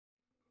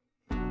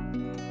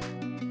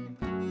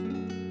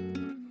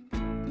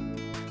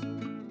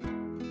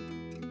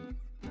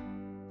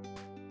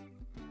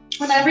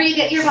Whenever you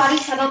get your body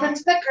settled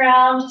into the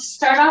ground,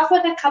 start off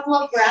with a couple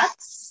of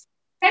breaths,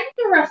 kind of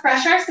to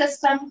refresh our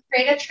system,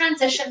 create a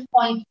transition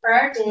point for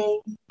our day.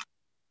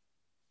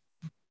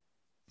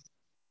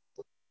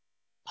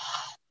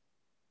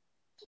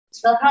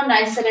 Feel how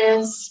nice it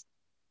is.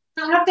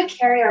 Don't have to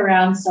carry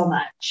around so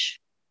much.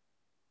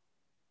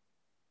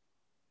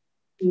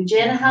 Huge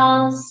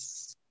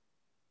inhales.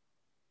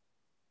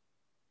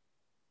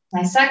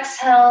 Nice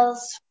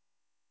exhales.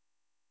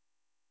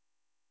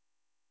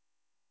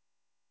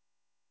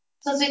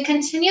 So as we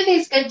continue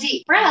these good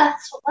deep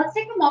breaths, let's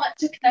take a moment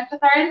to connect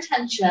with our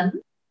intention.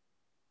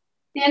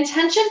 The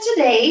intention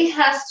today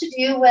has to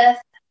do with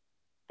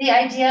the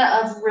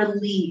idea of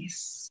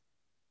release.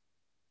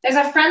 There's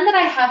a friend that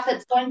I have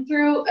that's going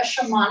through a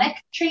shamanic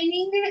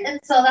training,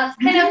 and so that's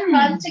kind of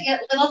fun to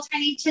get little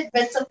tiny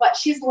tidbits of what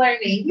she's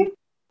learning.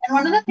 And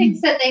one of the things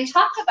that they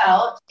talk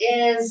about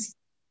is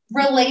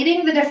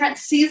relating the different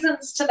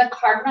seasons to the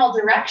cardinal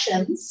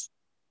directions.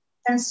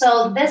 And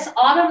so this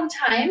autumn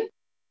time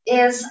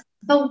is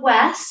the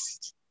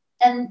west,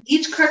 and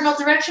each cardinal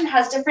direction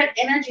has different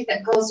energy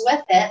that goes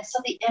with it. So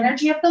the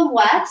energy of the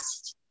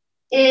west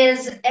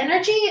is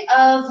energy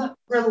of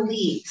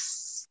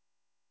release.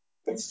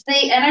 It's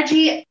the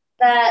energy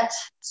that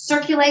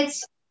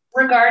circulates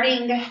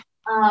regarding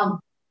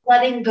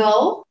letting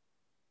go,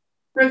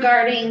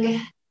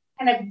 regarding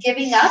kind of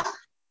giving up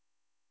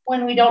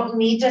when we don't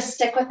need to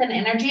stick with an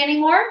energy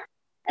anymore.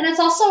 And it's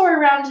also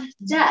around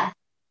death.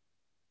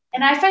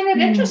 And I find it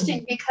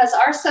interesting because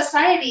our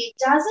society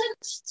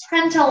doesn't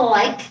tend to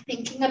like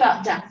thinking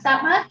about death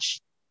that much.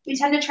 We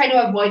tend to try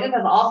to avoid it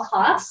at all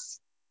costs.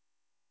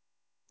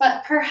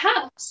 But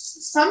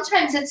perhaps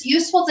sometimes it's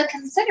useful to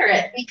consider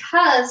it,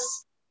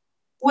 because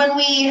when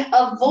we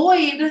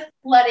avoid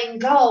letting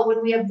go,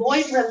 when we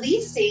avoid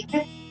releasing,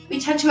 we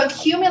tend to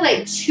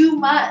accumulate too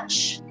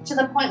much to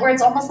the point where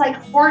it's almost like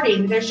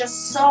hoarding. There's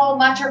just so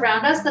much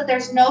around us that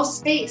there's no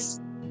space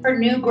for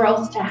new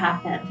growth to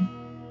happen.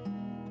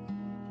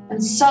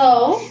 And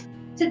so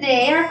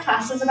today our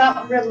class is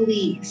about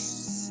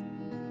release.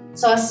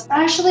 So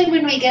especially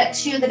when we get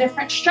to the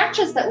different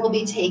stretches that we'll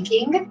be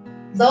taking,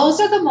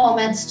 those are the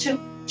moments to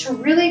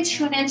really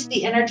tune into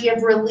the energy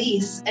of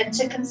release and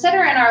to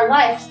consider in our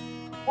life,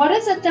 what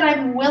is it that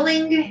I'm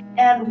willing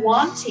and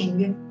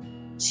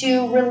wanting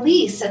to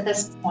release at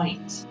this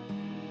point?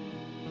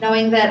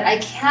 Knowing that I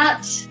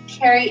can't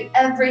carry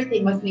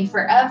everything with me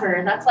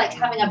forever. That's like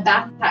having a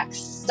backpack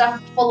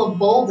stuffed full of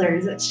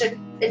boulders.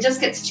 It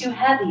just gets too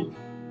heavy.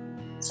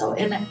 So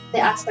in the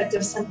aspect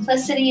of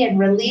simplicity and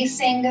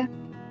releasing,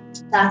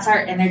 that's our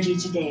energy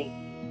today.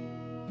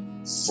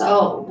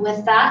 So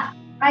with that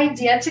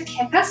idea to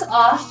kick us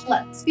off,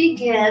 let's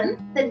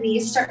begin. The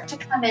knees start to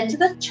come into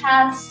the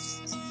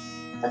chest.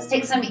 Let's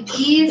take some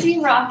easy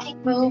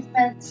rocking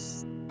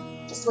movements.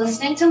 Just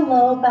listening to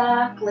low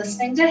back,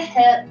 listening to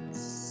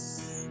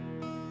hips.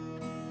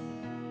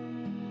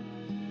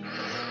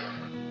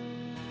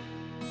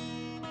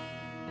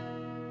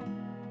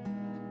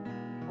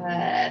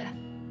 Good.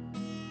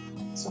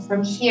 So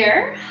from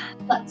here,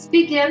 let's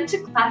begin to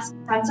clasp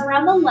hands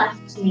around the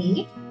left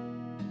knee.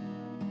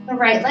 The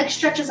right leg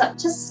stretches up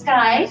to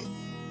sky.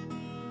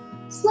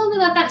 Slowly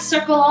let that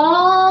circle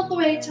all the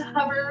way to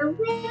hover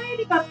right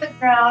above the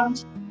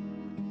ground.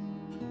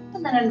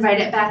 And then invite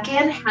it back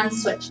in, hand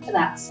switch to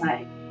that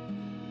side.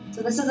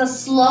 So this is a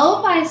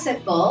slow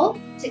bicycle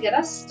to get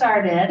us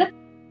started.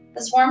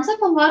 This warms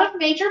up a lot of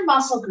major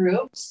muscle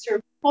groups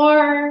through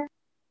core,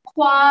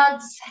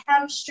 quads,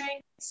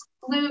 hamstrings,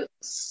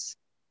 glutes.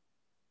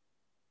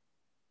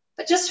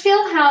 But just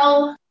feel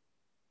how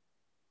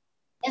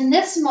in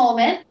this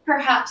moment,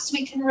 perhaps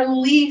we can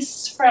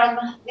release from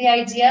the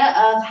idea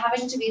of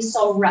having to be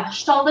so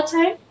rushed all the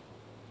time.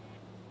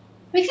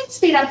 We can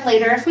speed up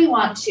later if we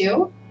want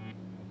to.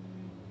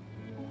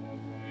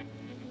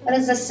 But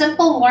as a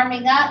simple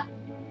warming up,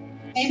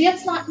 maybe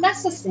it's not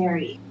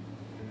necessary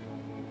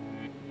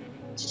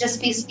to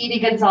just be Speedy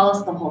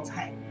Gonzalez the whole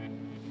time.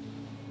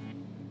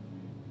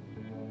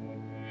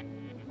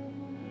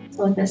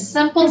 So with this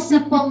simple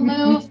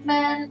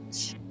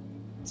movement,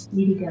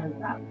 Speedy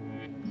Gonzalez.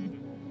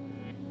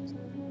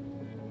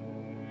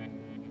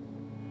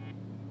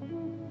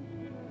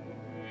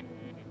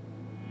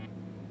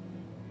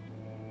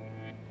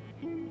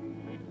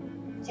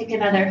 Take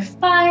another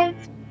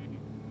 5.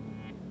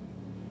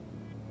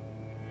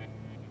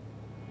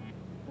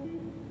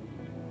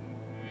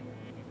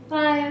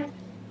 5.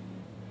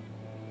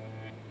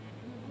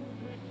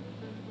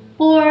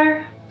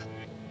 4.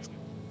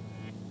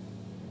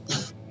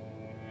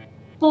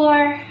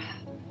 4.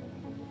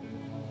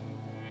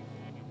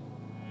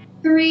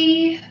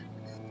 3.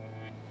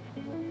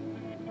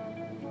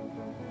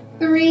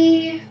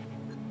 3.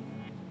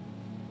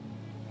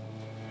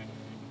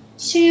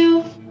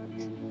 2.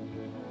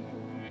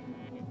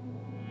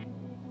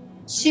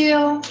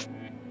 2.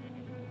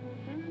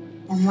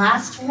 And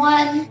last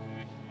one,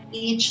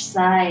 each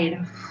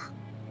side.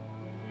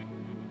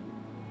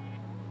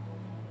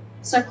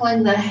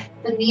 Circling the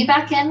knee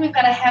back in. We've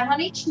got a hand on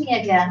each knee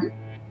again.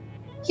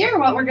 Here,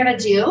 what we're gonna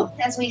do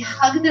is we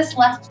hug this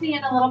left knee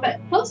in a little bit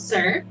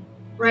closer.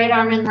 Right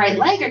arm and right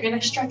leg are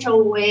gonna stretch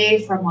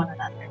away from one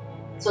another.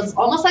 So it's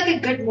almost like a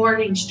good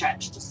morning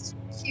stretch. Just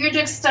huge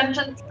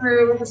extension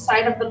through the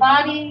side of the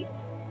body.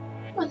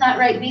 When that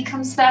right knee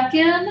comes back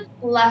in,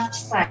 left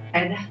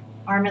side,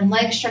 arm and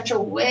leg stretch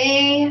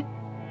away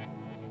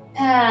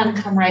and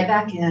come right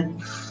back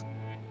in.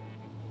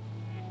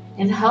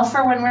 Inhale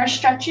for when we're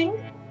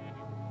stretching.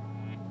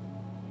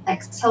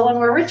 Exhale when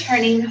we're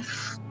returning.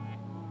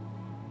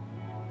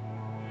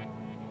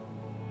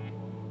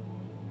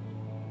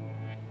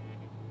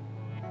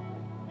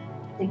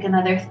 Take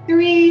another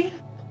 3.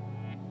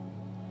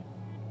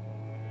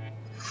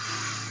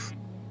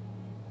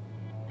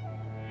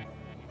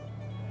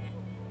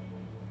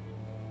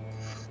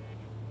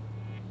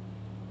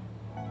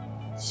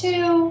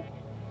 2.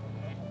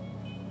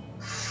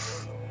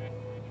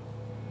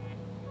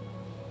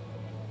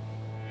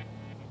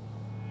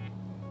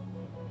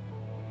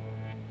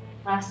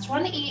 Last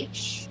one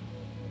each.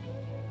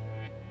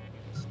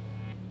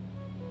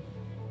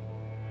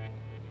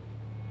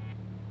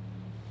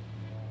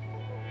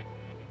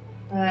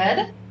 Good.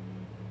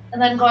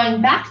 And then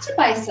going back to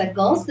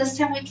bicycles, this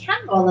time we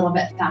can go a little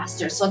bit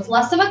faster. So it's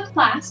less of a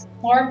clasp,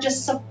 more of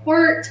just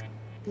support.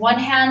 One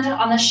hand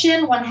on the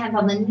shin, one hand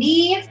on the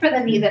knee for the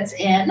knee that's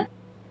in. And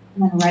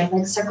then right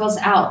leg circles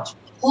out.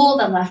 Pull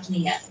the left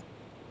knee in.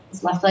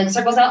 This left leg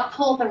circles out,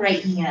 pull the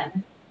right knee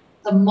in.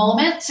 The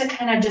moment to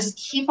kind of just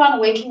keep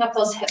on waking up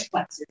those hip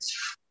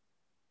flexors.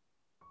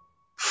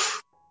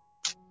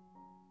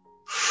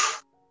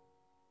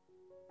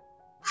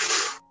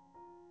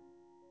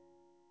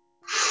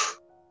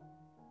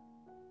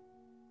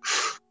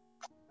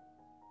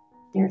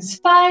 Here's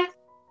 5,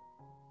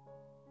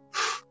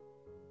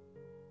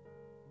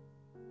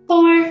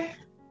 4.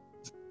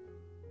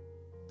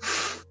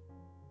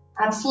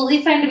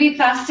 Absolutely fine to be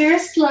faster,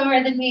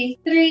 slower than me.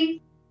 3,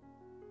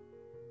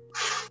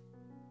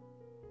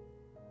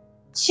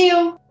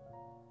 2,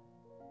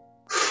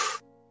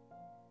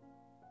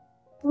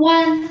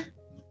 1.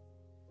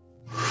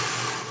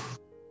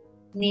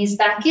 Knees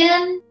back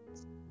in.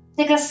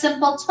 Take a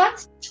simple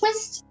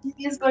twist.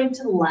 Knee is going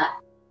to the left.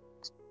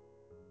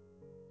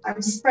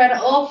 Arms spread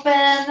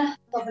open,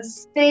 fill the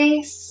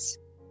space.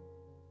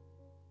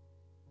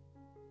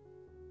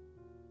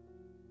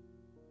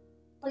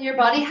 Will your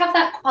body have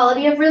that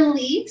quality of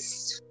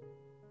release?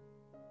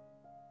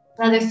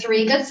 Another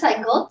 3 good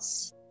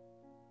cycles.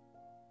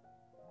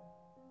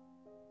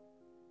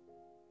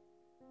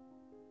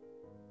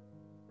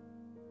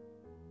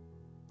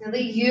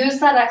 Really use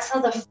that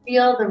exhale to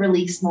feel the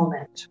release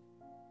moment.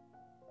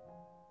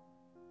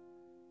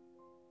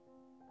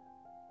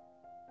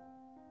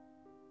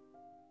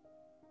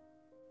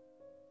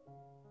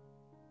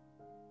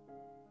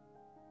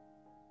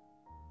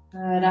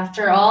 Good.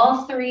 After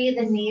all 3,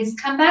 the knees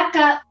come back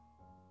up.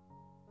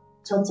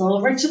 Tilt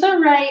over to the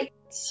right.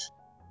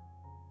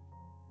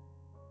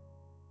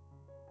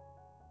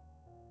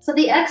 So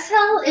the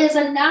exhale is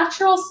a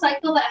natural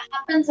cycle that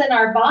happens in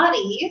our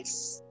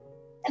bodies.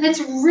 And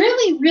it's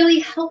really, really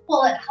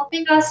helpful at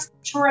helping us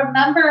to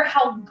remember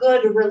how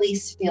good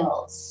release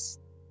feels.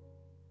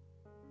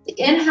 The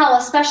inhale,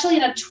 especially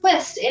in a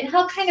twist,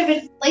 inhale kind of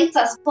inflates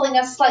us, pulling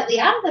us slightly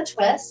out of the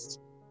twist.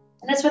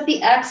 And it's with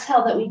the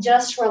exhale that we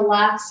just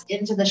relax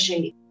into the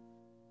shape.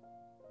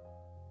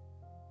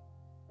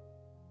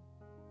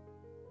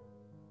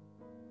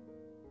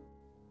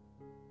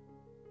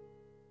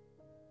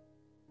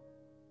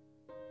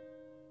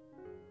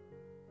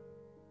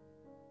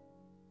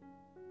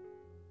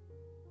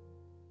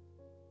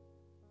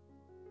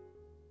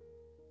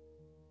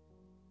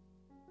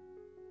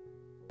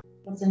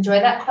 Let's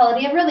enjoy that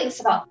quality of release.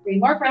 About 3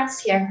 more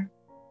breaths here.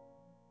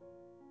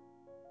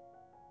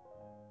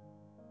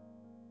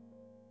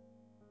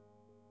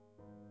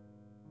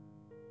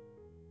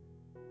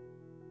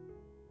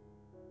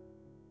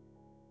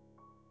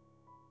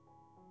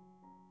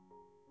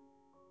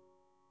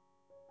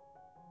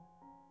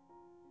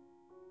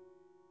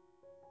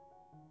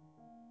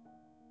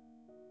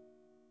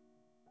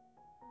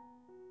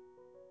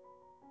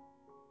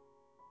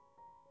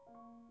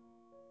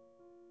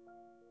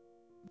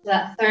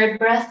 That 3rd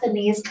breath, the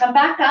knees come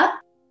back up.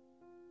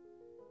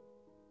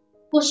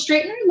 We'll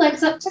straighten our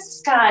legs up to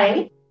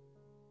sky.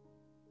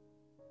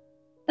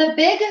 The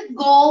big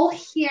goal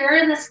here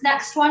in this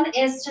next one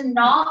is to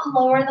not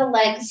lower the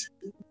legs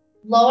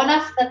low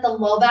enough that the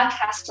low back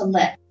has to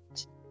lift.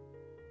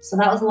 So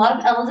that was a lot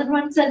of L's in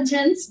one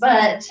sentence,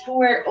 but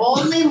we're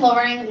only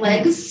lowering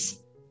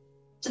legs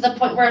to the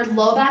point where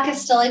low back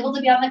is still able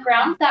to be on the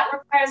ground. That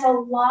requires a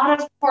lot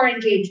of core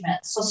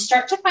engagement. So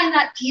start to find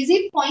that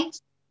easy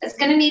point. It's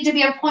going to need to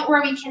be a point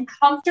where we can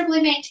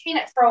comfortably maintain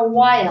it for a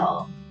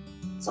while.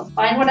 So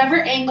find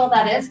whatever angle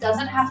that is,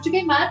 doesn't have to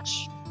be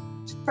much.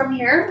 From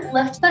here,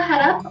 lift the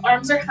head up,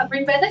 arms are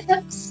hovering by the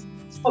hips.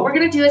 What we're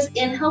going to do is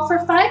inhale for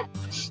 5,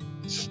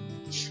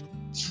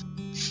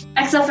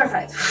 exhale for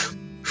 5.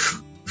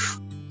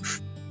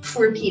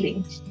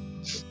 Repeating.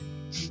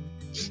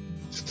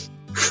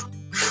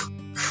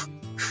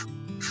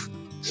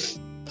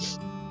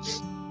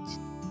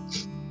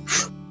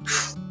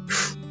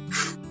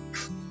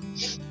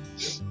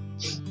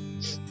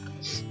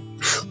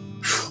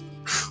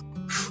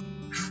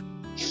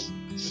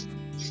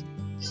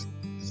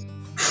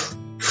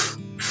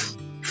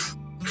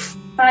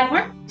 5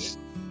 more.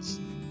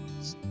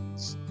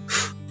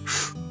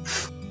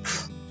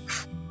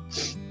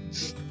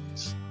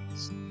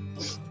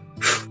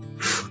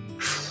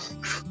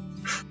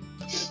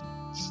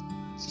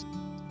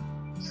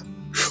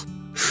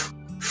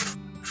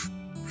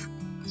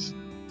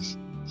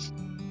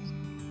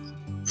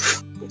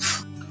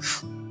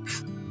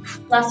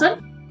 Last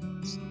one.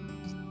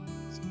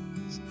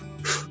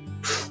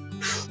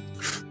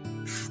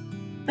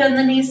 Bend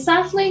the knees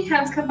softly,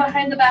 hands come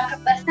behind the back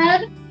of the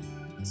head.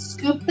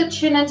 Scoop the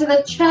chin into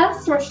the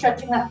chest. We're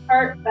stretching that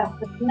heart,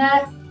 back of the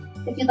neck.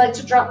 If you'd like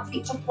to drop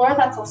feet to floor,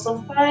 that's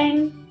also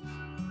fine.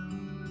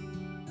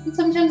 And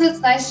sometimes it's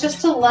nice just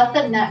to let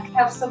the neck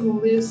have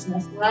some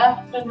looseness,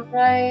 left and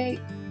right.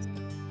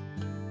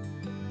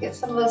 Get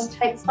some of those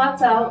tight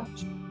spots out.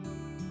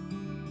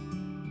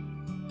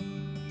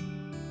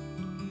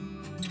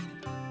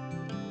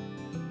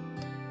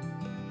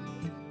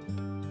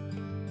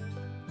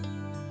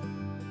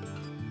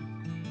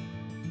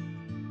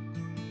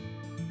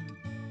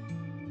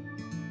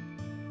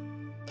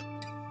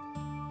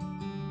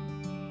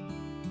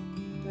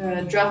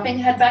 Good. Dropping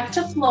head back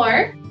to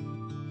floor.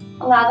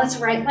 Allow this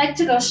right leg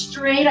to go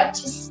straight up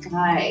to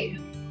sky.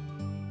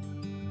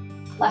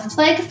 Left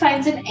leg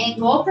finds an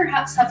angle,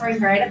 perhaps hovering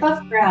right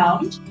above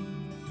ground.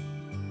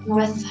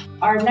 With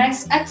our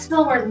next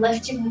exhale, we're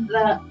lifting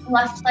the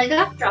left leg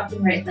up,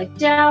 dropping right leg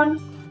down,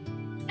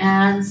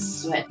 and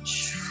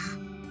switch.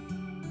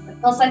 It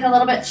feels like a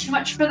little bit too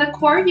much for the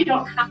core. You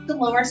don't have to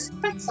lower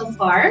quite so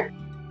far.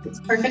 It's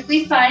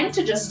perfectly fine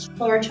to just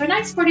lower to a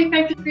nice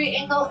 45-degree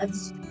angle and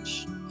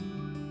switch.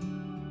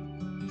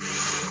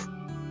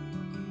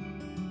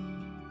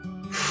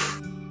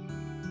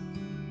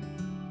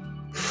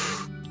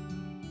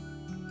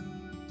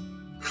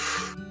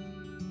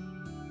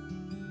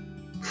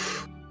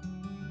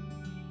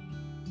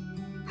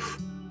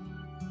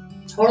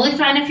 Totally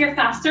fine if you're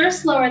faster or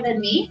slower than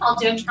me. I'll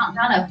do a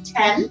countdown of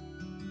 10,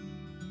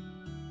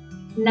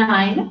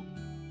 9,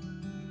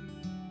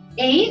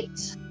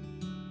 8,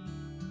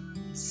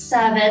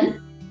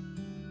 7,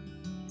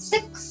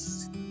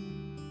 6,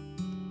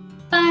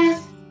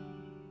 5,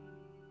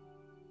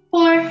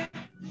 4,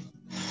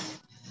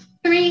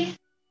 3,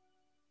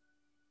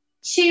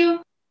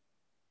 2,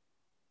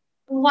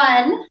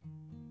 1.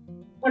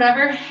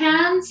 Whatever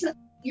hands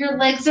your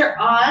legs are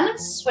on,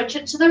 switch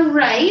it to the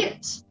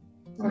right.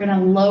 We're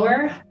gonna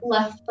lower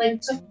left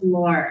leg to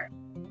floor.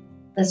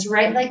 This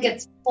right leg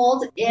gets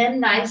pulled in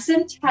nice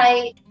and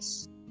tight.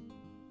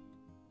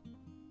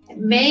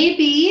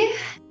 Maybe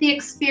the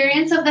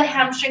experience of the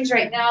hamstrings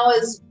right now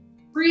is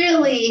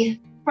really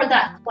for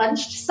that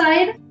clenched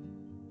side.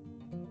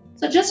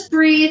 So just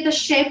breathe. The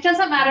shape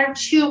doesn't matter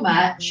too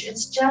much.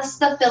 It's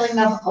just the feeling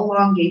of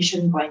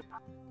elongation going on.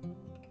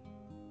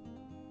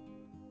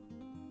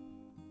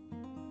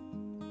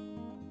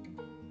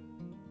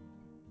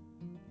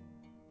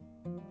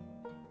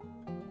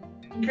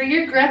 Anchor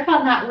your grip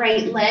on that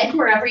right leg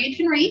wherever you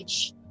can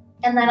reach,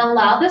 and then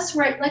allow this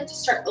right leg to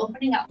start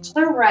opening up to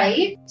the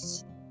right.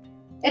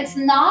 It's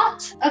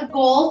not a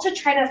goal to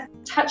try to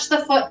touch the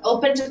foot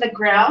open to the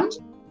ground.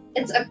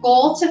 It's a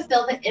goal to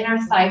feel the inner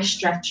thigh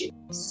stretching.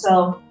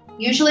 So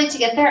usually to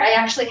get there, I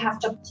actually have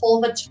to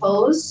pull the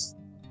toes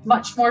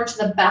much more to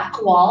the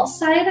back wall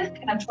side,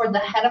 kind of toward the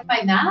head of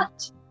my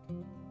mat,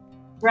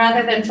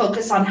 rather than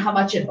focus on how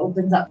much it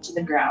opens up to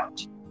the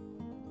ground.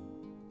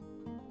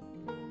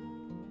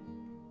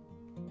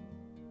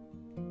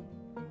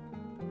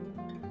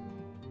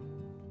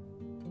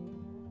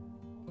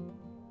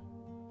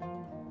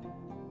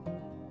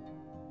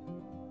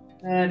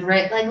 Good.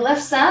 Right leg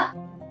lifts up.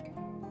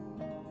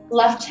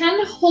 Left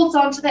hand holds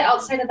onto the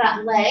outside of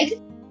that leg.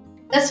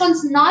 This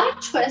one's not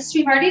a twist.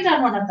 We've already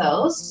done one of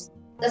those.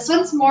 This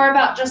one's more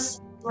about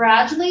just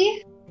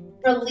gradually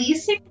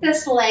releasing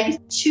this leg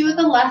to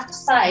the left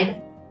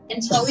side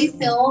until we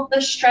feel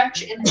the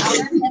stretch in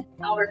outer hip,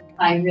 outer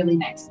thigh really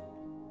nice.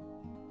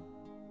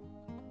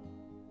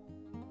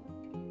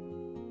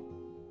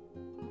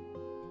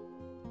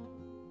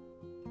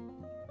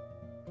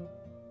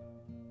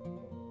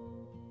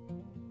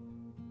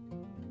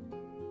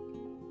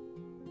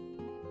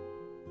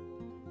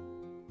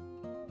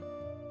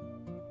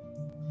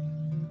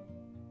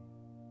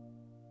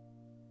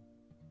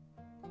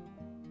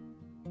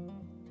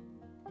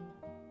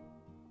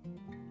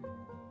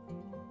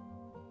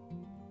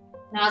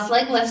 Now his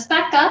leg lifts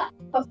back up.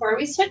 Before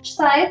we switch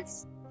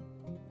sides,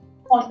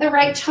 point the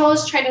right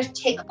toes, try to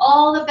take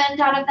all the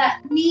bend out of that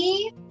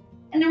knee.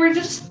 And then we're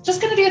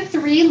just gonna do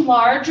 3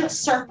 large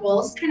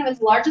circles, kind of as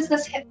large as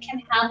this hip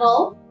can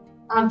handle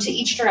to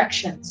each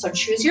direction. So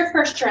choose your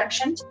first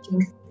direction,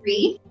 taking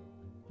 3,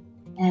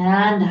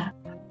 and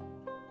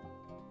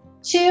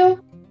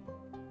 2,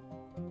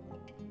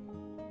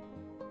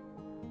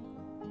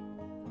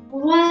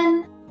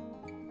 1,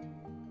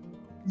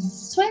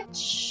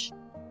 switch,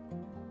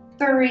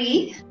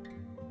 3,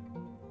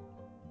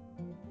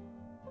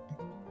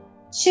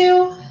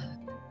 2,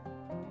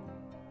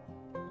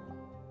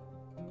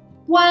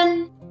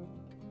 1.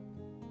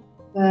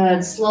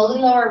 Good. Slowly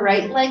lower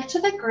right leg to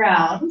the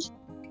ground.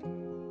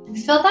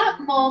 And feel that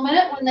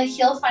moment when the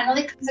heel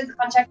finally comes in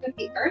contact with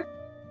the earth.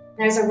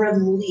 There's a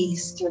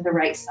release through the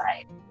right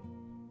side.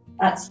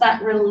 That's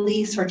that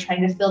release we're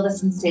trying to feel the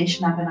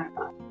sensation of in our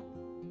body.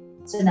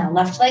 So now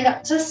left leg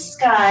up to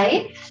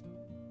sky.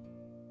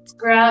 Let's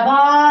grab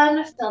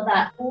on, feel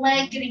that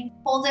leg getting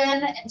pulled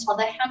in until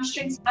the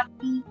hamstrings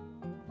happy.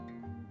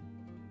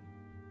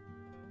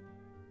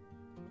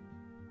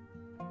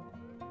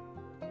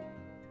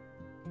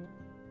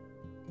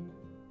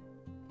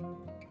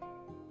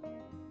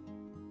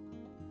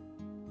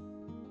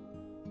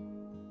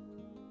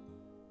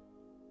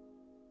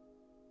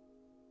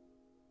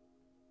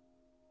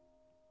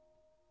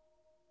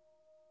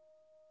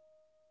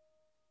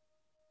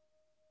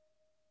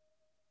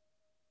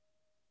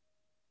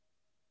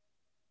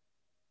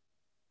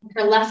 With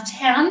your left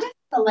hand,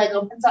 the leg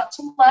opens up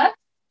to left.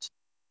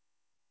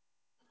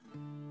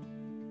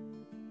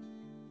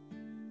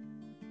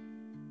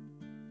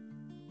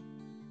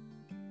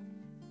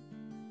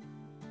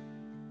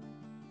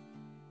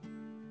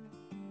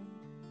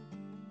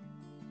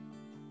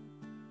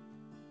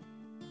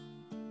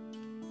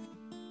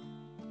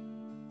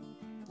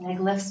 Leg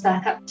lifts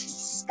back up to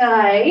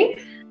sky.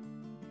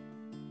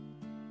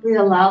 We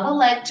allow the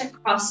leg to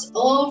cross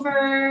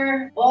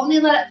over. Only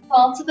let it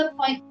fall to the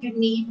point you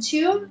need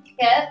to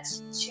get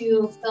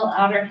to fill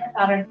outer hip,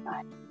 outer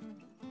thigh.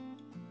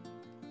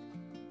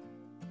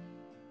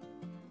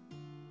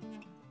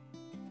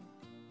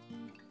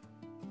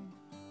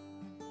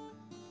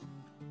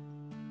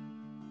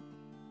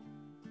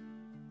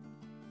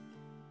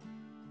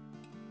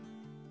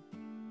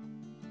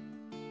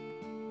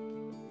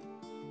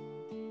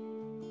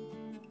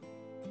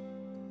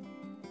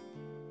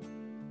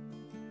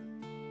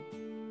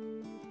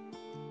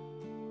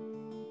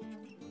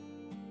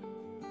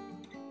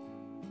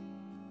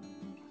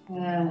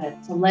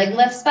 Good. So leg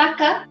lifts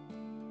back up.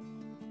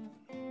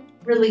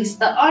 Release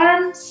the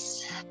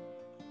arms.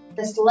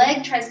 This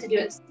leg tries to do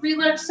its 3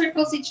 large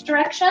circles each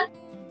direction.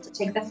 So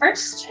take the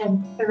first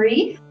and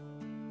 3,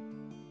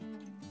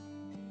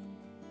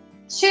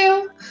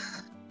 2,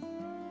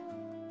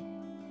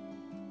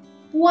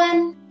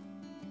 1.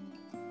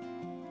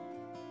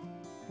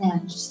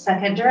 And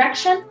second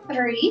direction,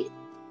 3,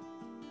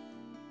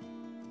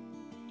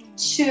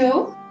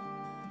 2,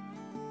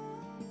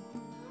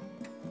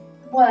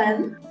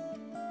 1.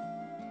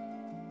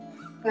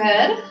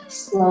 Good.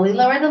 Slowly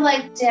lower the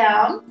leg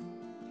down.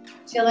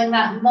 Feeling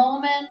that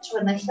moment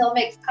when the heel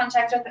makes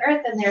contact with the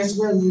earth and there's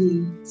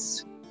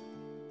release.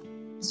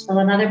 Just feel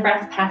another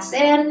breath pass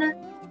in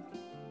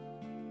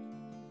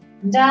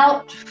and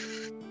out.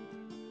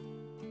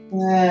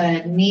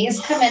 Good.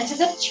 Knees come into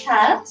the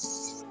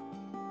chest.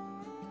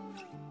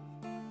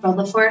 Roll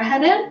the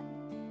forehead in.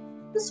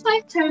 Just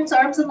 5 times,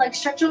 arms and legs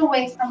stretch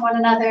away from one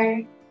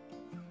another.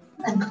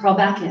 And curl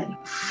back in.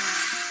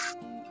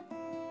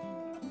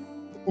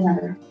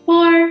 Another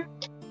 4.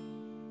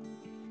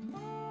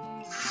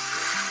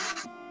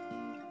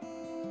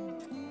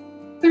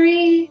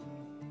 3,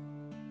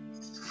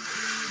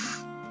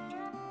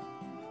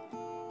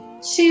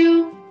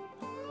 2,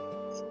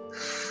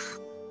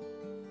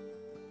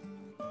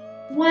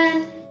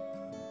 1.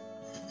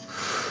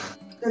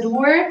 Good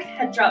work.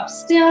 Head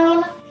drops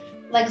down.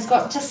 Legs go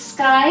up to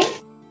sky.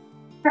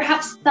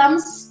 Perhaps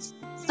thumbs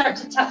start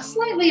to tuck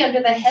slightly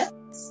under the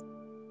hips.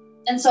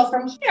 And so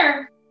from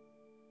here,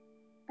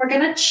 we're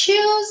going to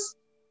choose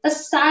the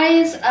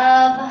size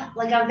of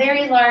like a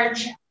very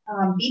large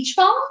beach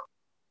ball.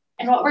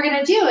 And what we're going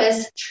to do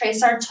is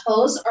trace our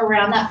toes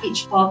around that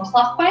beach ball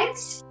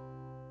clockwise.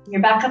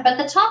 You're back up at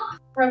the top,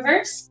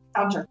 reverse,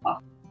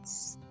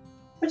 counterclockwise.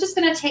 We're just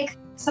going to take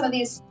some of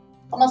these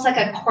almost like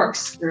a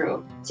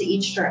corkscrew to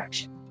each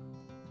direction.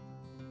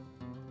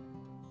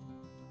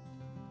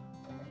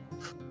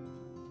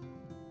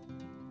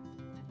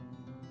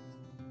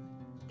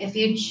 If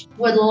you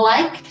would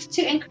like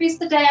to increase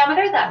the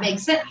diameter, that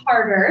makes it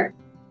harder.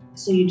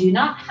 So you do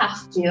not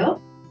have to.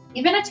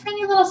 Even a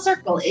tiny little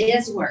circle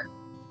is work.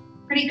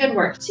 Pretty good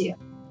work too.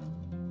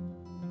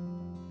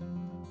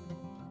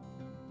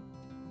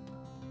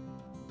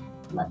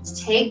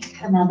 Let's take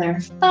another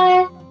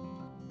 5,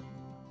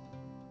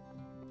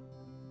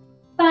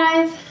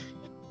 5,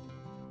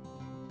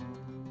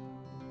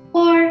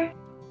 4,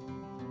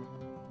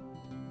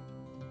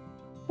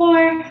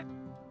 4,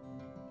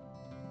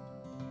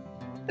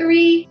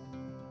 3,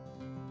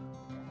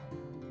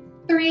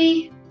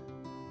 3,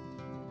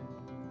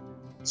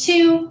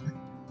 2,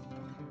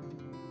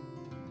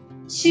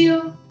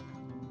 2,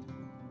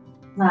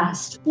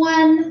 last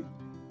 1,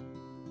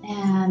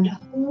 and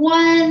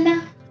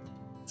 1.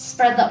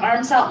 Spread the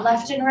arms out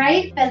left and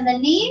right, bend the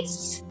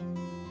knees.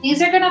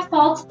 Knees are gonna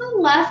fall to the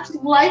left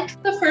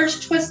like the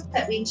first twist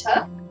that we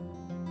took.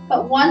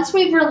 But once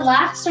we've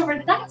relaxed over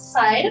to that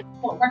side,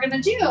 what we're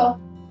gonna do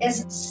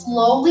is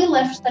slowly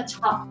lift the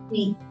top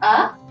knee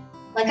up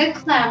like a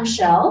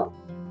clamshell,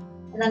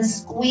 and then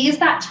squeeze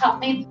that top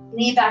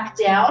knee back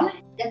down.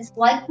 It's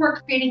like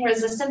we're creating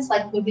resistance,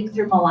 like moving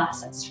through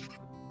molasses.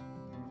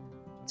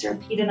 Let's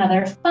repeat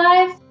another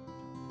 5,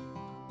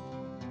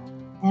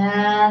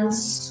 And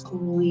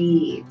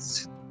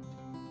squeeze.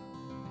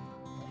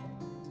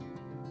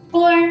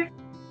 4,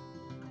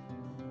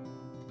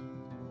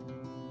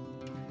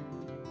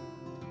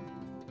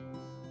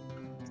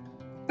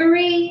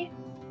 3,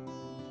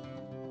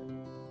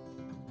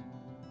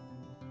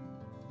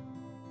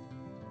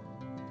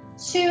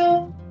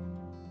 2,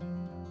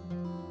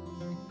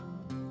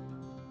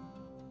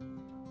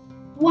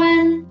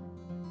 1.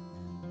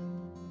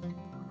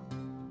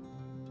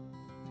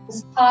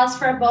 Just pause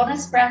for a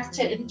bonus breath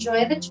to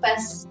enjoy the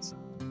twist.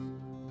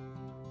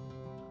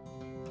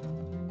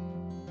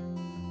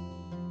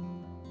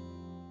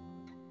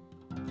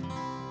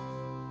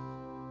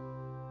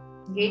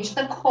 Engage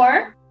the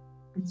core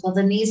until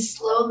the knees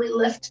slowly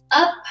lift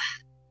up.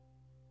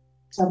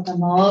 Tilt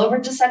them over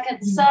to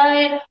second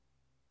side.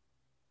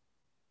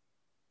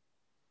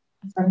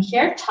 From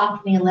here,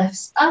 top knee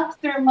lifts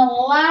up through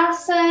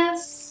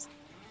molasses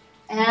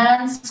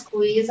and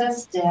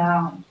squeezes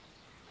down.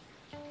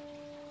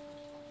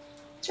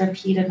 Let's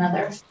repeat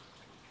another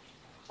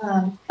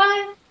 5,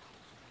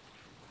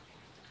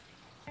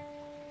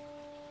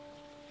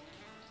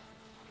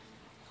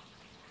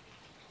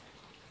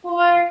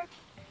 4,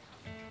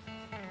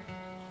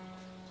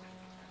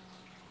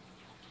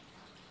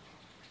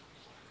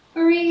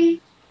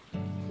 3,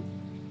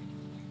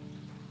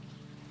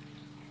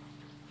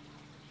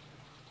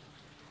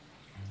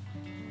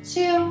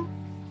 2,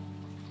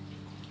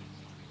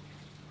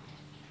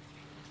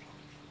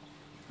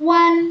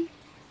 1.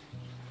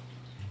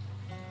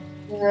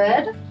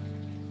 Good.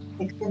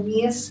 Take the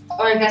knees,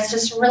 or I guess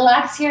just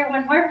relax here.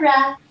 One more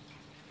breath.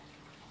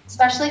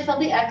 Especially feel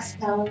the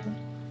exhale.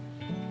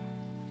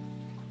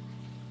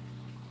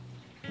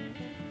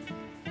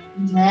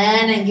 And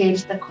then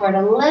engage the core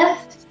to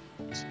lift.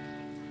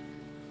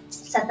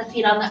 Set the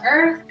feet on the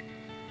earth.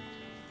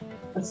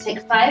 Let's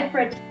take 5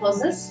 bridge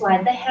poses.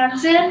 Slide the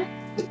hands in.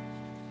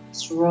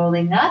 Just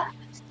rolling up.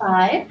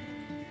 5.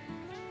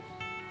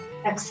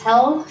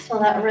 Exhale, feel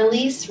that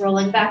release,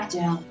 rolling back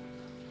down.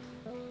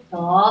 Feel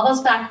all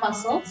those back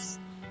muscles.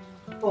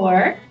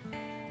 4.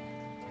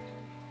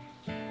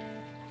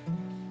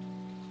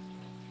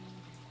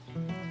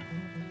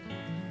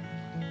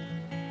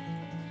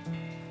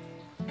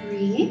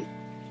 3.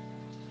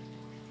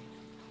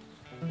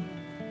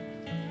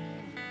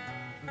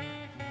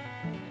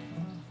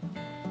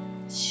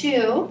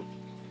 2.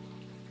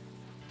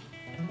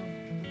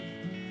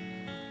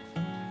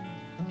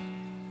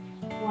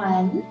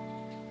 1.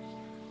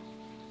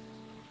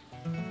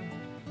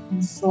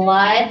 And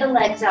slide the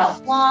legs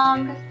out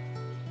long.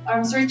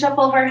 Arms reach up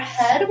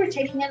overhead. We're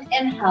taking an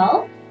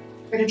inhale.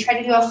 We're going to try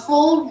to do a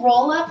full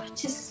roll up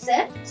to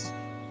sit.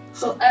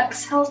 So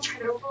exhale,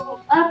 try to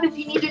roll up. If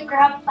you need to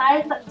grab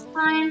thighs, that's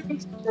fine.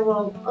 Just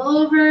roll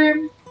over.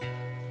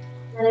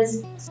 And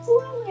as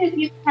slowly as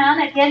you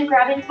can, again,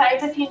 grabbing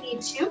thighs if you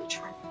need to.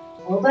 Try to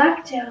roll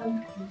back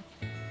down.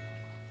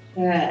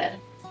 Good.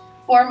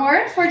 4 more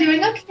if we're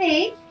doing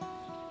okay.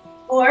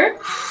 4.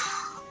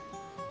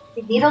 If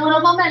you need a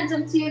little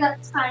momentum too,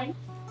 that's fine.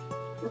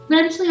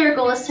 Eventually our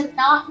goal is to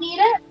not need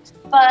it,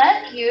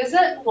 but use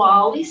it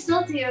while we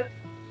still do.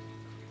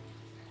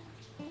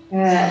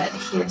 Good.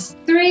 Here's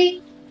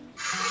 3.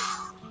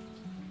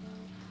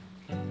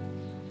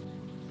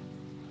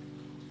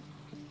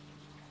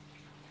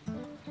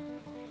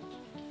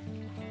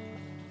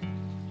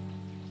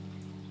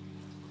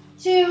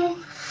 2.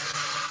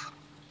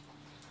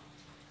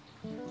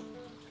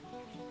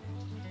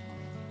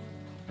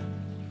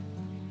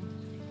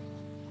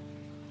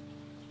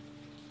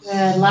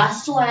 'Good.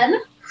 Last one.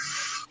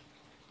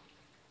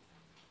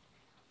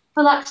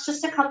 Relax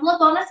just a couple of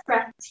bonus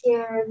breaths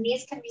here.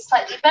 Knees can be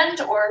slightly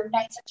bent or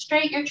nice and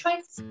straight, your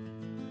choice.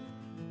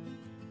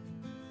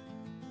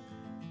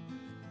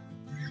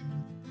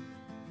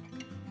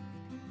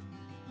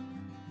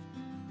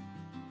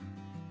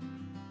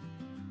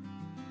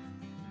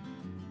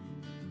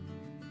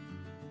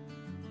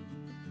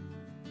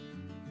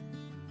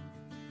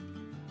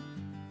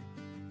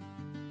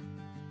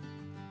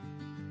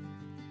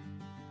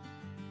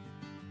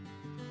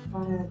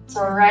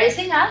 So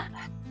rising up,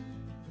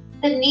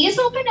 the knees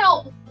open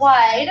out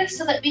wide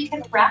so that we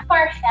can wrap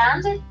our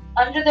hand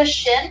under the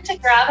shin to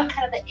grab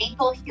kind of the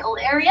ankle heel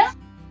area.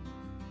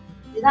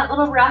 Do that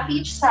little wrap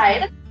each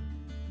side.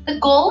 The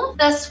goal of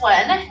this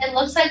one, it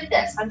looks like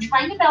this. I'm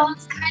trying to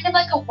balance kind of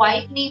like a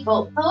wide knee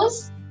boat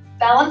pose.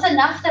 Balance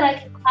enough that I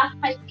can clap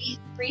my feet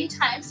 3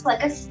 times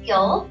like a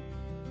seal.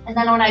 And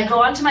then when I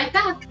go onto my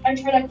back, I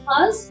try to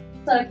pause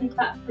so I can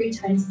clap 3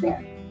 times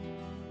there.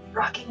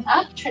 Rocking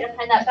up, try to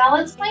find that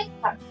balance point,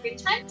 clap 3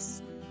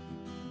 times.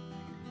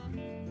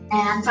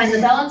 And find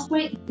the balance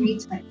point 3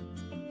 times.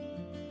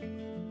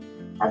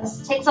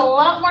 That takes a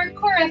lot more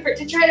core effort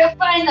to try to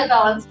find the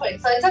balance point.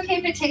 So it's okay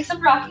if it takes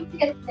some rocking to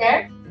get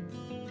there.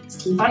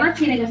 Just keep on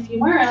repeating a few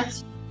more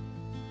rounds.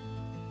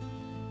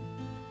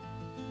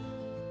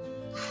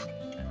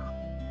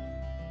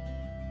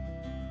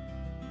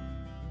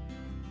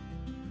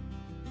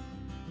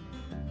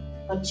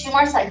 So 2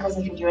 more cycles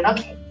if you're doing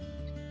okay.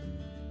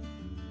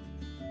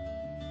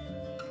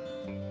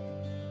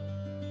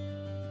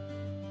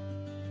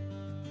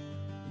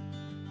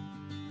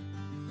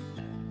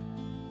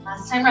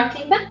 Last time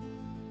rocking back.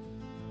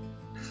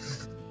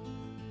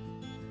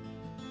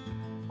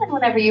 And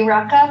whenever you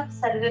rock up,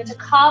 set it into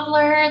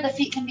cobbler. The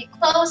feet can be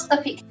close, the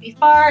feet can be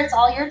far. It's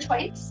all your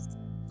choice.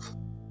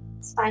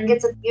 Spine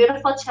gets a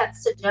beautiful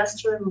chance to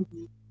just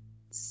release.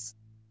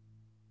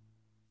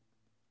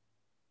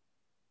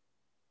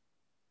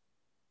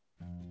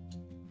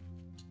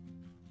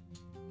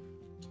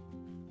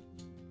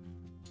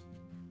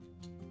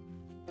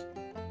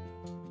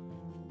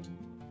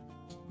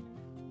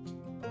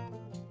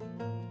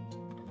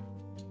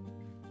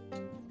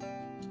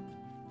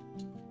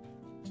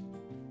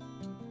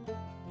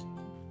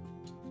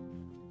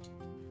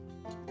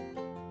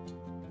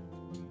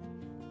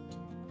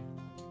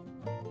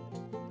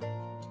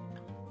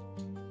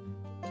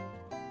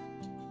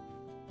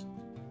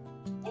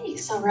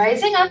 So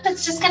rising up,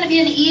 it's just going to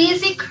be an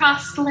easy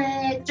cross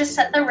leg. Just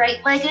set the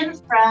right leg in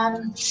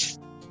front.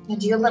 We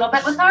do a little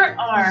bit with our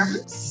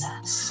arms.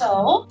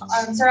 So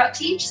arms are out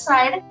to each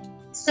side.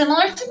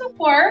 Similar to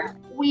before,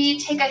 we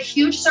take a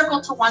huge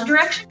circle to one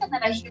direction and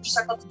then a huge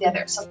circle to the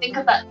other. So think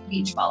of that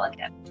beach ball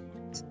again.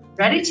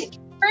 Ready? Take it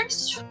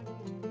first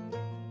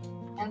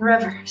and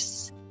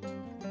reverse.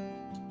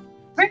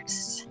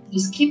 Reverse.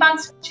 Just keep on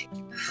switching.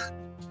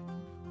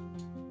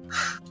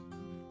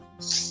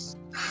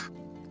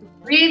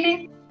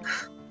 Breathing.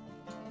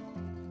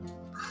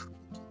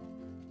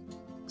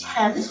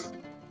 10,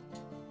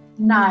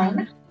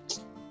 9,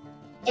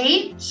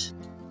 8,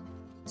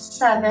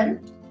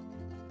 7,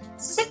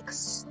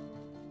 6,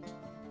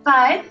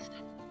 5,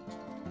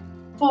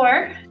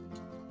 4,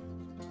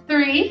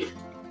 3,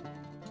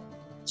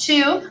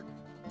 2,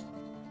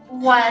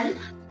 1.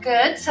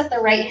 Good. Set the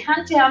right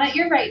hand down at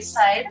your right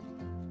side.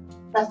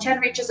 Left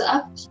hand reaches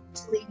up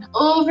to lean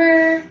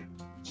over.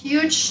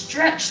 Huge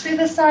stretch through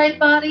the side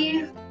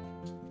body.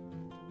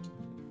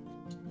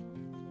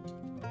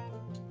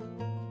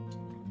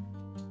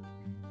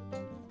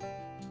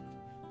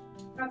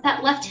 Drop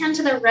that left hand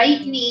to the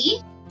right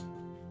knee.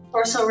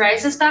 Torso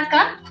rises back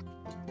up.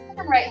 And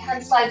then right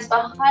hand slides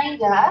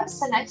behind us.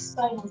 The next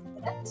spinal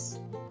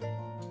twist.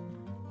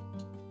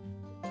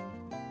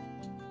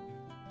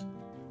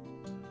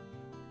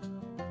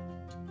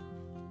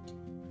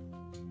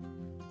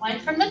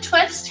 Wind from the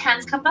twist,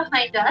 hands come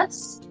behind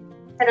us.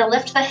 Try to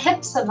lift the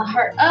hips and the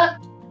heart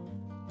up.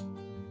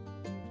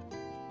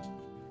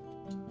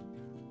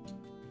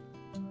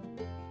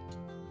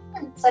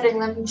 And setting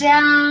them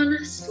down,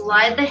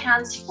 slide the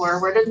hands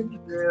forward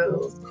and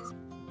through.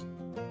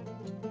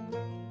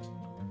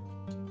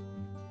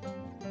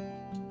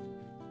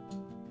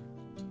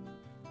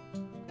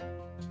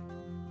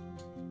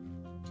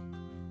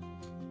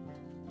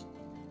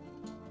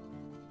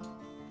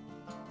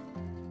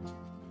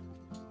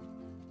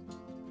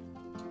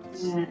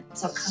 Good.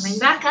 So coming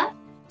back up,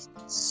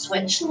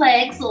 switch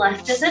legs,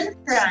 left is in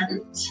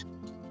front.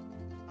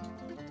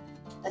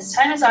 This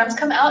time as arms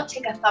come out,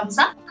 take a thumbs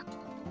up.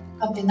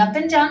 Pumping up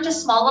and down,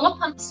 just small little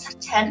pumps.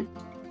 10,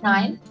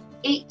 9,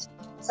 8,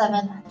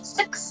 7,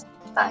 6,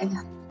 5,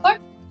 4,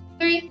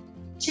 3,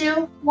 2,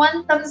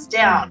 1. Thumbs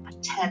down.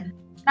 10,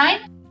 9,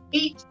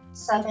 8,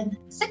 7,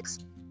 6,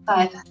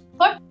 5,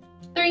 4,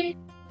 3,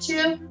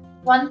 2,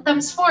 1.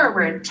 Thumbs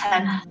forward.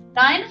 10,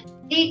 9,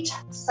 8,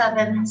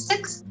 7,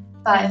 6,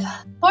 5,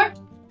 4,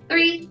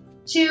 3,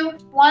 2,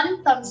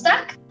 1. Thumbs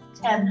back.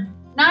 10,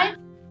 9,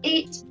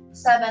 8,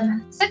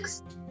 7,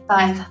 6,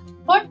 5,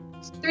 4,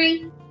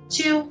 3,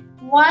 2,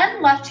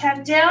 1. Left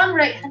hand down,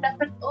 right hand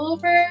up and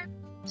over.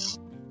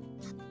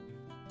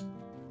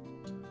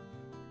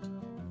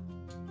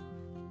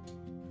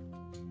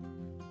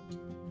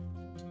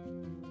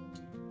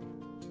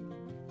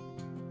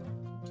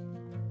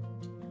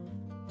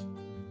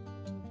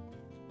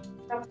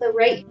 Drop the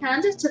right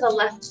hand to the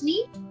left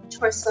knee,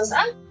 torso's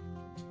up.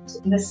 So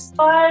the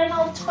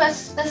spinal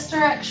twist this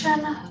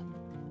direction.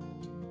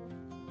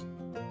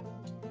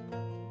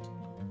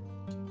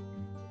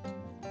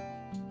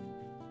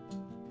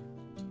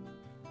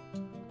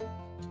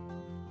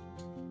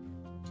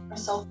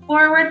 Torso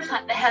forward,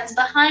 plant the hands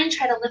behind,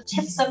 try to lift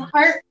hips and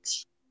heart.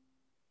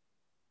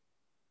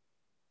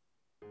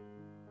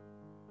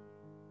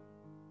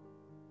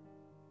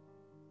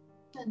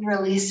 And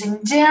releasing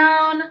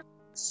down,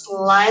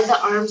 slide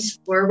the arms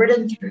forward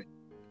and through.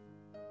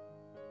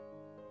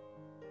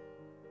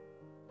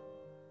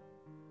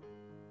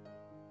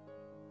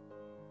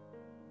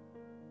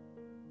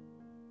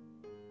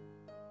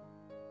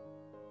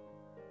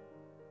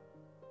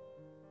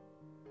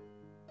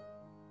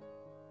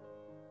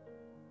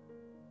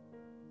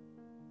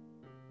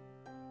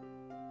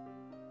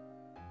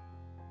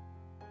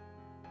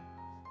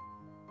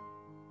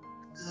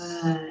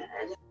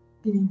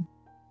 Good.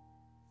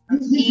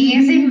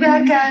 Easing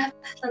back up.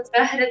 Let's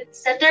go ahead and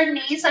set our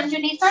knees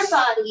underneath our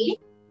body.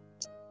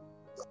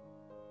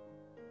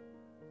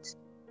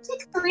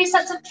 Take 3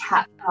 sets of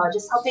cat cow,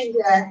 just helping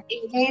to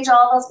engage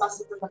all those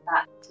muscles in the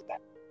back together.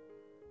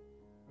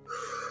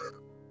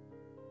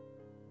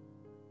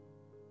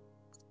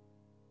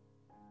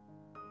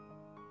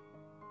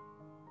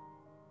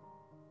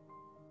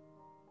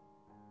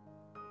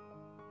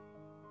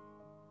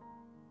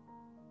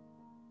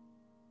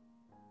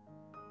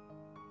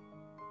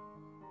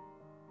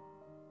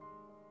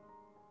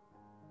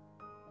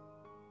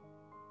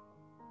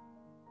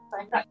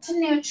 Going back to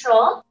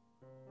neutral.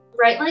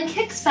 Right leg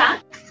kicks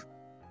back.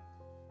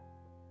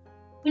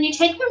 When you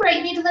take the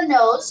right knee to the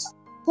nose,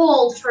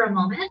 hold for a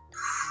moment.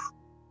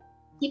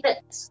 Keep it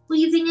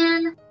squeezing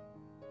in.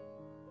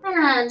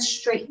 And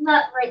straighten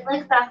that right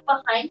leg back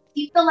behind.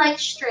 Keep the leg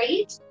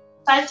straight.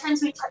 5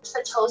 times we touch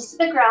the toes to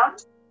the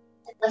ground.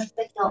 And lift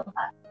the heel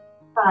up.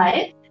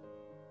 5,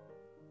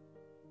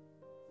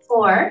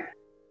 4,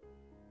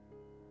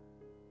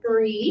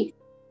 3,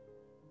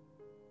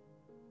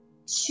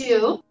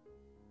 2,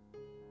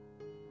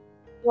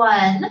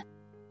 1.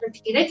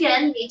 Repeat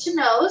again, knee to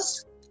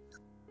nose.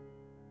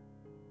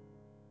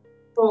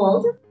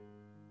 Fold.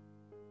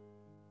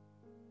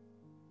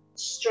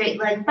 Straight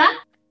leg back.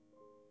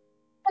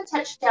 And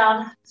touch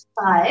down.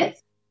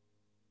 5,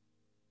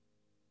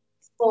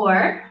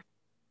 4,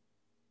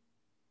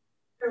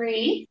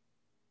 3,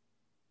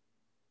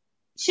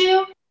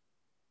 2,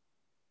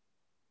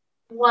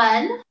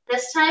 1.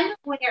 This time,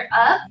 when you're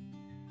up,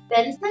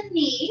 bend the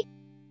knee.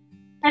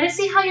 Try to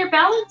see how your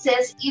balance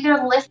is,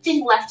 either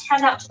lifting left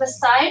hand out to the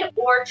side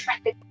or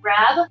trying to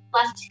grab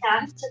left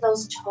hand to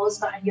those toes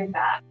behind your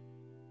back.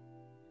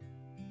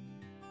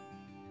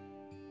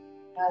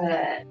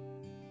 Good.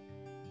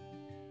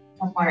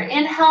 One more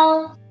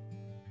inhale.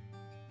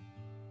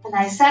 A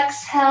nice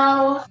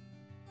exhale.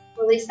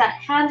 Release that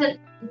hand and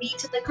knee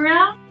to the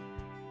ground.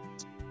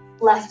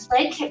 Left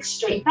leg kicks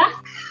straight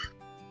back.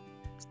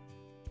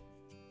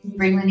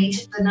 Bring the knee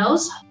to the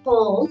nose.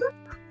 Hold.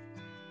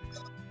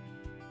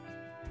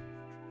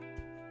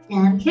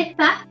 And kick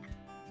back.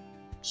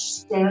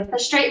 Stay with the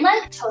straight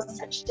leg. Toes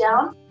touch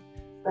down.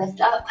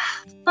 Lift up.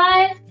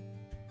 5,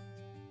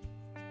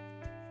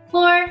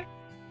 4,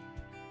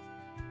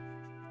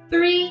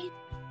 3,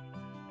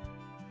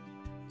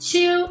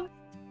 2,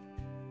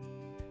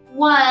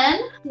 1.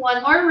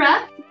 One more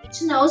rep. Knee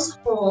to nose.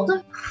 Hold.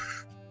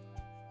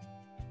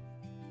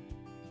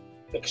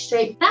 Kick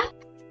straight back.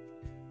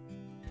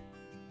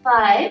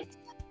 5,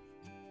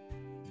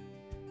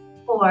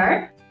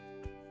 4,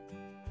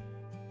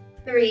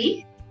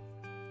 3,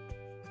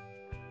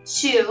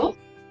 2,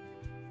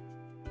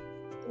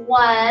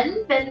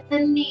 1. Bend the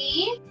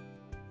knee.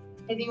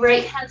 Maybe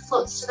right hand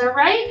floats to the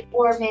right,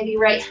 or maybe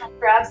right hand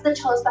grabs the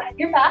toes behind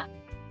your back.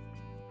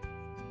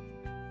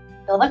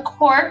 Feel the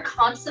core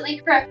constantly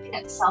correcting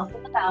itself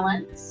in the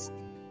balance.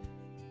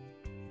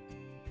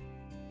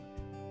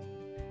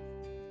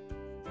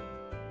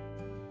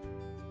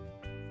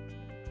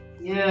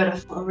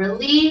 Beautiful.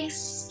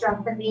 Release.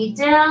 Drop the knee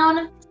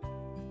down.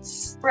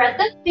 Spread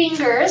the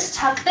fingers.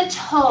 Tuck the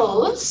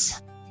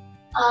toes.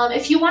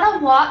 If you want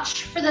to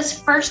watch for this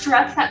first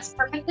rep, that's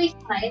perfectly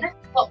fine.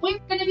 What we're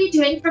going to be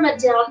doing from a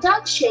down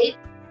dog shape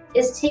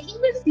is taking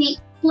the feet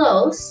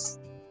close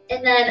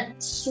and then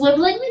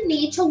swiveling the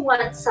knee to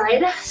one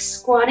side,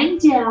 squatting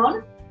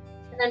down,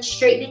 and then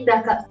straightening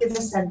back up through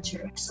the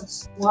center. So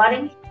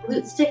squatting,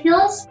 glutes to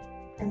heels,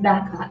 and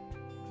back up.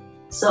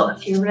 So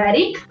if you're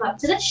ready, come up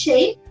to the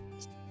shape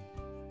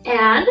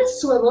and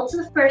swivel to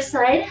the first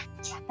side.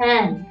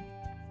 10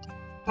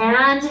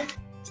 and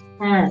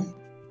 10.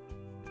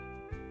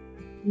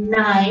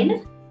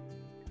 9,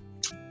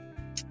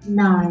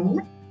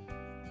 9,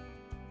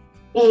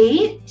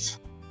 8,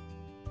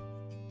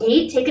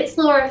 8, take it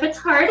slower if it's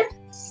hard.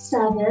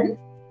 7,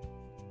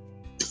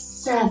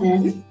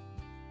 7,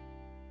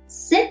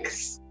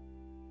 6,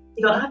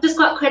 you don't have to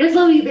squat quite as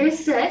low either.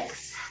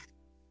 6,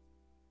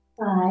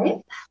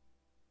 5,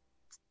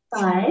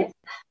 5,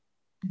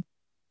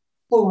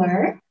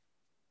 4,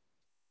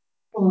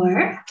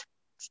 4,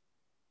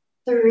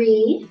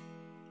 3,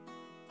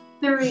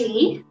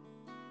 3,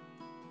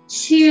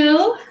 2,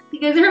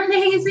 you guys are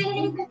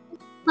amazing.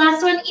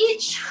 Last one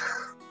each.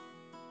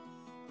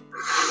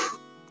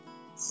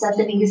 Set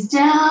the knees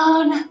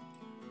down.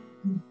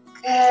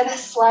 Good.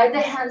 Slide the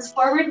hands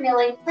forward,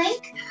 kneeling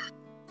plank.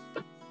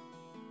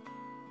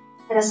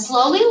 And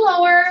slowly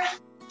lower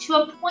to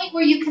a point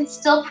where you can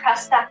still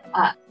press back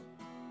up.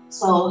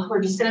 So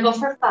we're just gonna go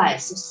for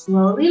 5. So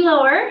slowly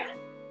lower,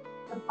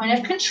 the point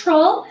of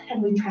control,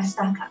 and we press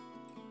back up.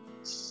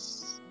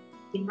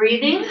 Keep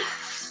breathing.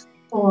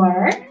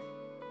 4.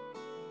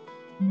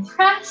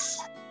 Press.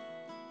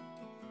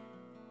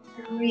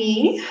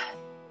 3,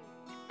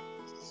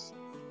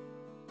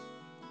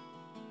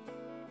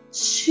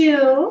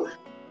 2,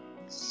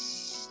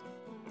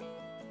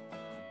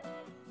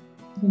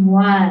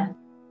 1.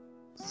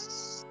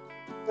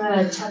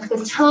 Good. Tuck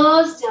the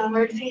toes,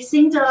 downward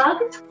facing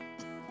dog.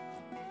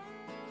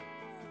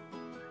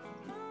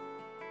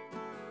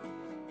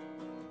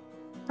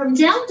 From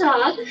down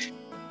dog,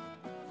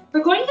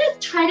 we're going to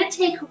try to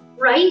take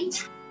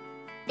right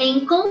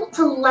ankle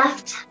to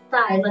left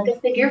thigh, like a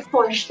figure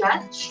 4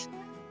 stretch.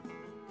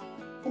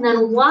 And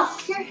then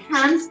walk your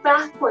hands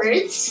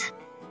backwards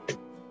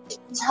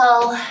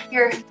until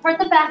you're toward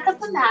the back of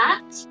the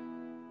mat.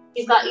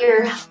 You've got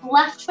your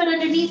left foot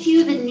underneath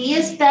you, the knee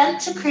is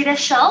bent to create a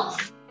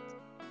shelf.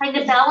 Trying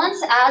to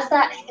balance as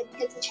that hip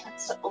gets a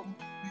chance to open.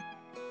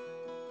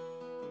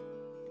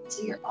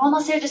 So you're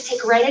almost there, just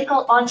take right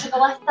ankle onto the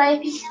left thigh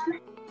if you can.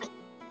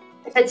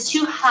 If it's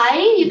too high,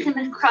 you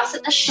can cross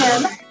at the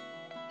shin.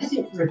 I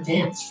think we're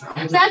advanced.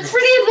 That's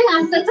pretty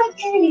advanced. That's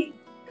okay.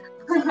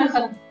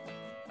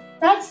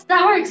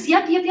 That works.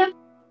 Yep.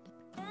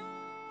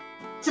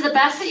 To the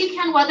best that you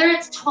can, whether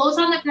it's toes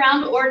on the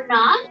ground or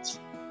not,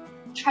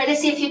 try to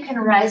see if you can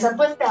rise up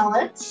with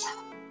balance.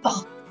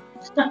 Oh.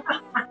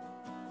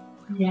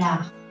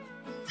 Yeah.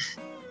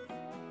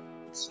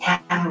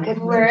 Good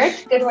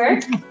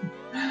work.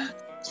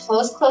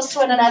 Toes close to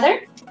one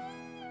another.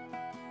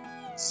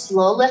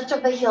 Slow lift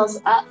of the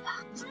heels up.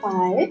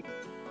 5,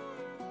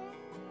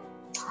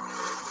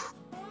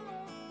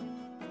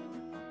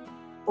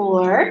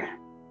 4,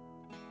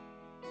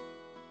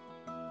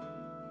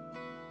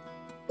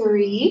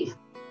 3,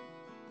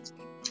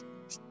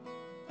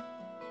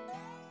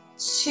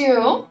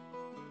 2,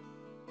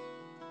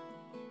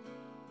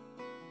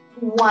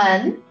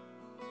 1.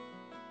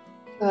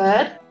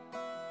 Good.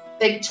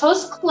 Big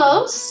toes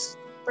close.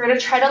 We're going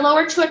to try to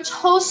lower to a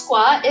toe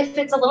squat. If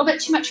it's a little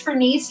bit too much for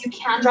knees, you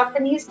can drop the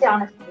knees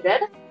down if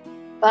needed.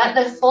 But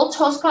the full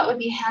toe squat would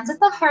be hands at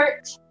the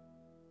heart.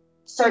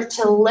 Start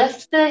to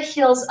lift the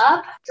heels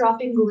up,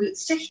 dropping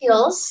glutes to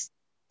heels.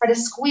 Try to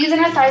squeeze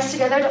your thighs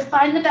together to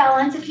find the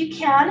balance if you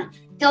can.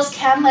 Heels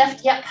can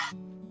lift, yep.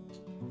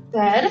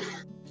 Good. If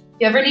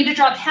you ever need to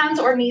drop hands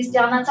or knees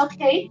down, that's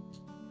okay.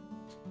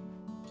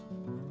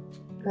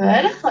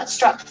 Good. Let's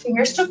drop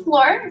fingers to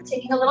floor.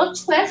 Taking a little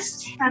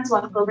twist. Hands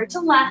walk over to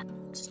left.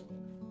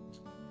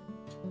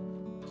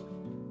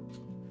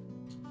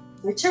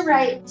 Over to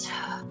right.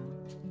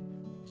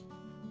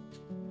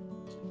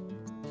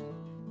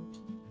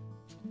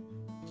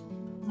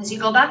 As you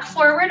go back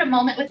forward, a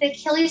moment with the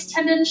Achilles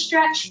tendon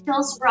stretch.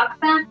 Heels rock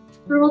back.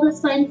 Roll the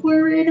spine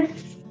forward.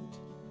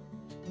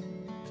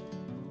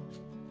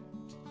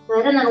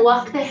 Good, and then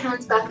walk the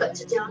hands back up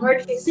to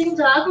downward facing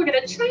dog. We're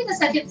going to try the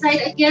second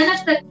side again.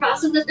 If the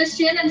crosses at the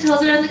shin and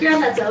toes are on the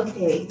ground, that's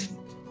okay.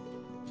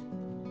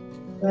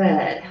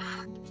 Good.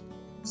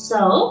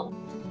 So,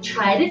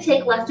 try to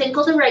take left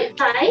ankle to right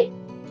thigh.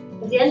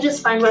 Again,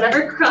 just find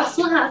whatever cross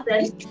will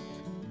happen.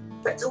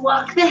 Start to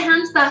walk the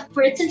hands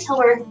backwards until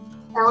we're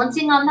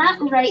balancing on that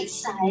right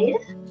side.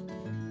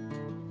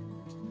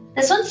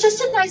 This one's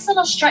just a nice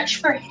little stretch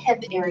for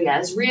hip area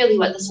is really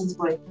what this one's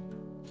going for.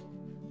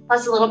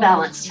 Plus a little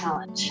balance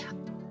challenge.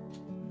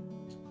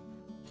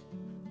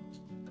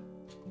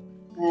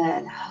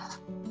 Good.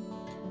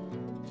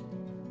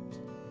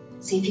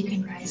 See if you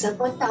can rise up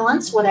with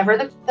balance, whatever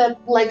the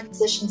leg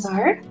positions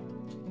are.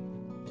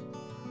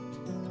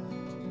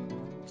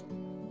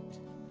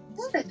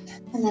 Good.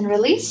 And then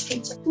release,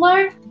 feet to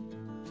floor.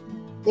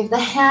 Give the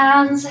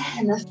hands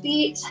and the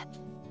feet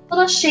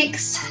little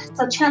shakes. It's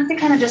a chance to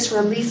kind of just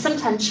release some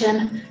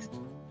tension.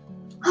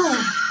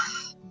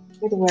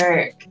 Good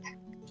work.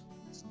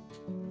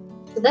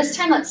 So this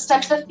time, let's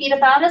step the feet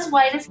about as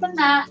wide as the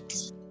mat.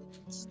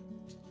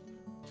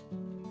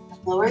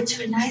 Lower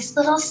to a nice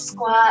little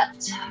squat.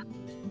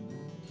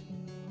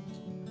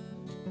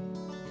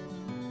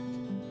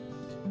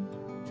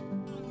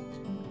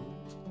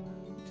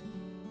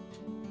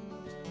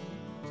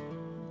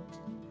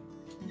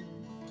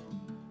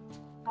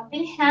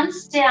 Dropping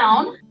hands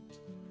down.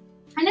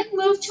 Kind of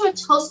move to a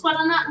toe squat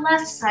on that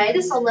left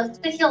side. So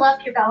lift the heel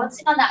up. You're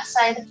balancing on that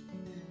side.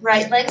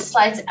 Right leg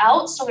slides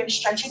out, so we're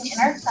stretching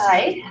inner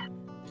thigh.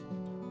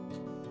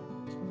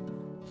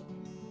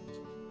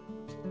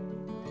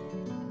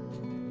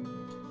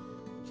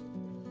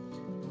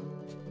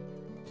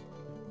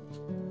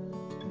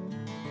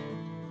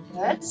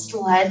 Good.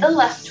 Slide the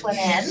left one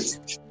in.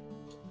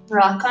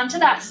 Rock onto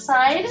that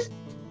side.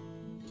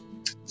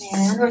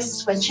 And we're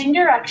switching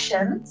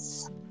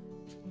directions.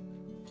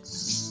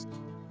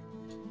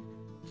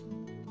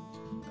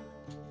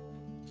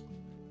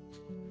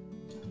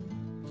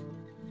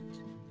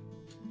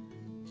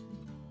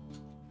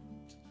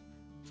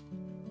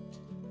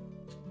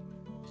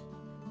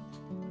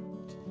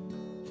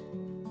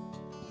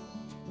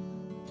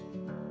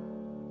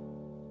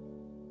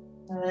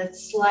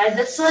 Let's slide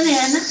this one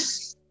in.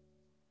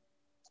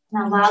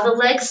 Now allow the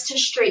legs to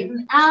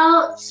straighten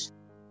out.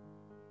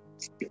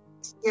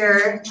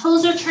 Your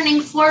toes are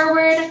turning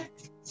forward.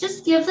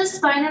 Just give the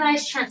spine a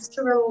nice chance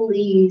to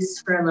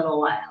release for a little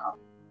while.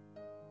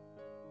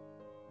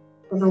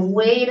 Feel the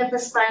weight of the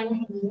spine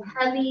hanging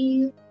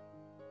heavy.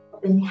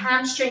 Open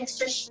hamstrings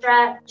to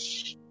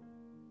stretch.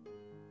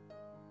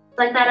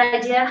 Like that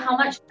idea, how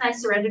much can I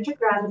surrender to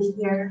gravity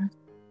here?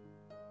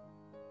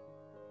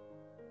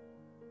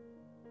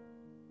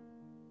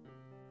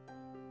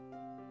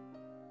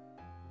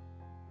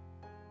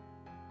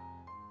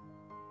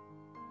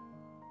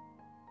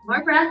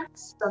 More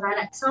breaths, so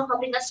that exhale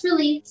helping us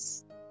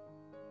release.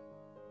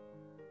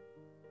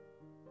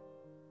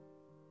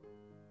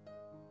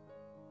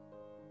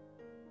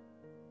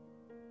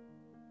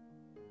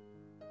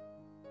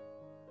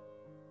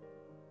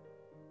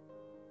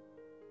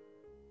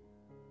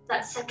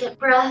 That second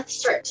breath,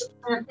 start to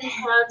plant the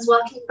hands,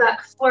 walking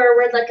back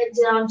forward like a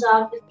down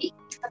dog. The feet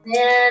come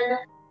in.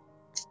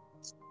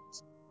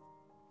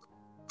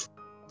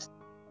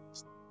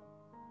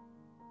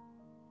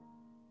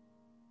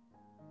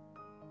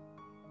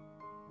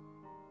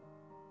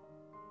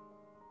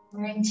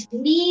 Lowering to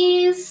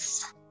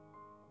knees.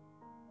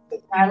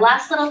 Our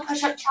last little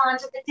push-up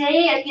challenge of the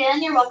day.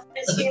 Again, you're welcome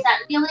to do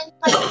that kneeling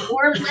plank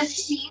or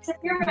lift knees if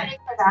you're ready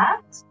for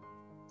that.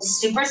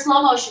 Super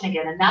slow motion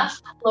again.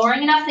 Enough,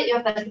 lowering enough that you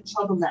have the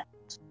control to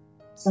lift.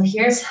 So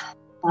here's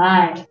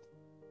 5.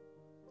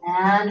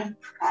 And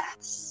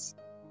press.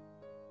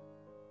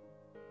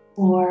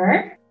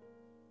 4.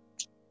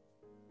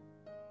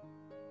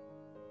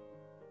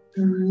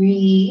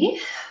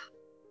 3.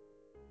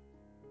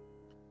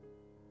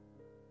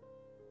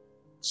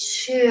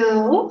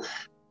 2.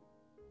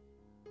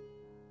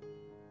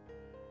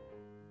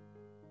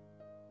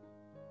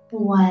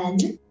 1.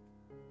 Good.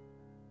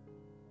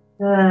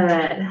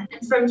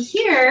 And from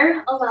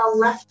here, allow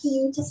left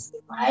knee to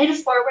slide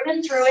forward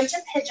and through into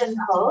pigeon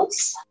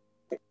pose.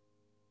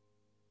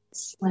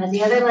 Slide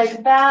the other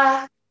leg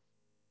back.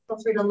 Feel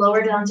free to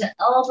lower down to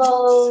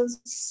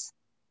elbows.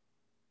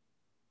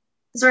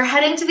 As we're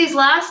heading to these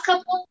last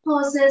couple of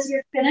poses,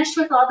 you're finished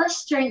with all the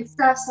strength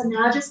stuff. So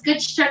now just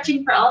good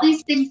stretching for all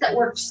these things that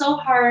worked so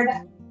hard.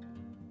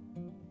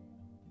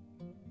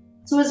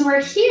 So as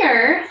we're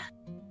here,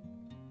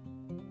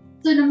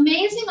 it's an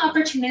amazing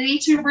opportunity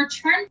to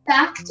return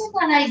back to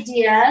that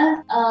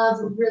idea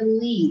of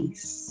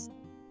release.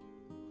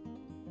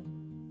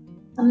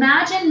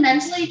 Imagine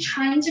mentally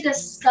trying to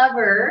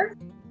discover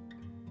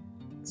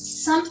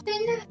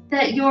something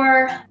that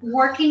you're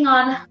working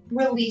on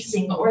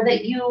releasing, or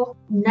that you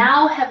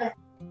now have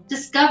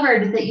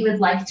discovered that you would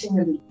like to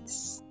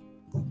release.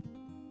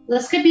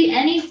 This could be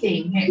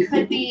anything. It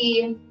could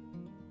be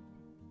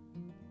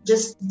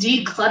just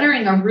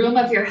decluttering a room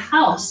of your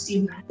house.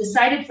 You've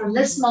decided from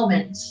this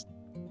moment,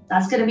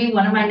 that's going to be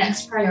one of my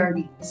next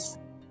priorities.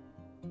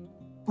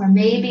 Or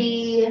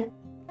maybe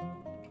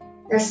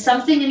there's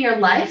something in your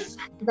life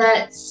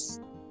that's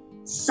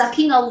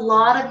sucking a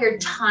lot of your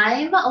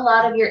time, a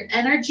lot of your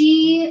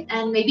energy,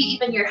 and maybe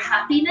even your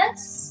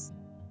happiness.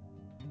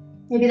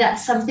 Maybe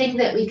that's something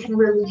that we can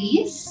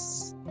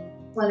release,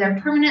 whether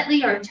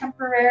permanently or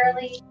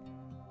temporarily.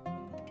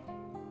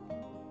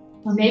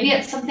 Or maybe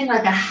it's something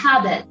like a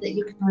habit that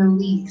you can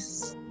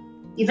release.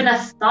 Even a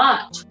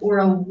thought or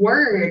a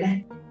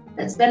word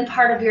that's been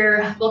part of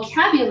your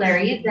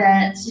vocabulary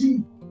that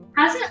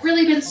hasn't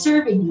really been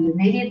serving you.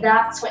 Maybe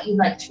that's what you'd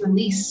like to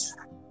release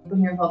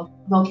from your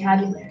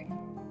vocabulary.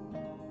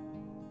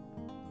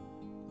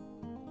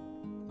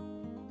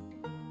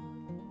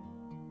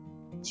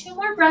 Two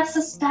more breaths,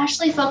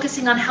 especially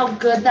focusing on how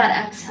good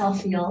that exhale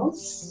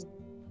feels.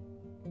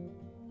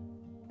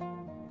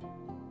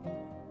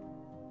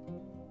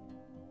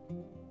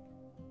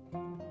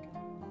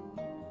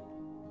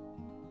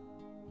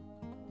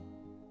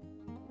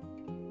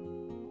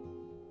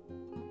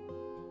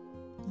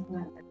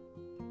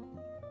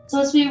 So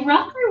as we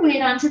rock our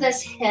weight onto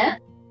this hip,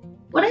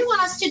 what I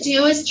want us to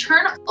do is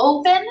turn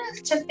open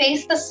to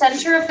face the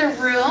center of the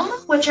room,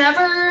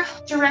 whichever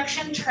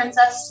direction turns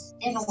us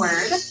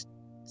inward.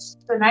 So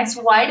a nice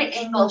wide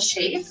angle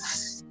shape.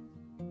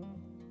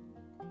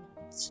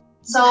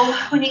 So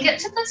when you get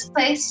to this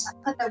place,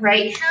 put the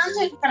right hand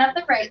in front of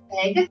the right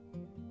leg.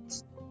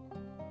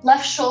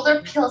 Left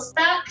shoulder peels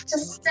back to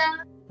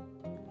step,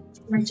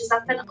 reaches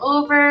up and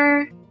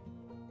over.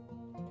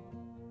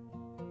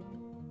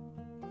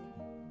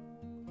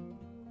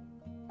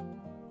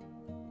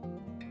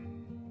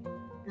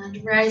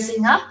 And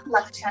rising up,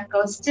 left hand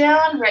goes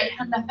down, right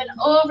hand up and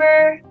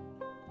over.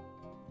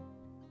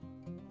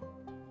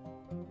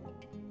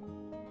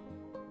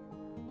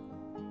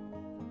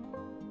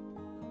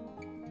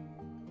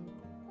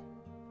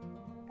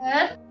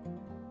 Good.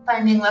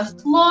 Finding the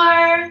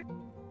floor,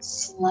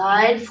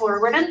 slide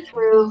forward and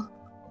through.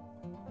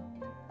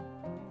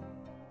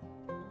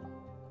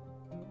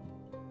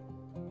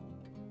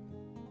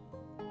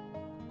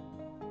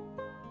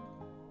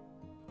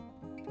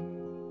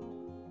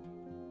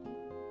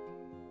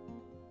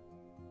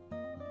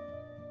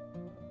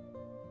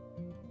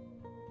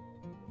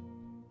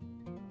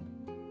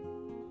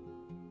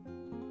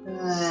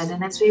 Good,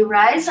 and as we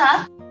rise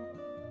up,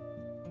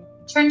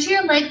 turn to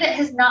your leg that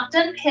has not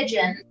done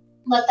pigeon.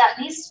 Let that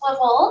knee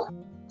swivel.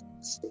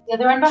 The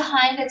other one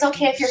behind. It's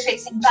okay if you're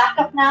facing back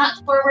of mat,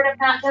 forward of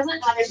mat,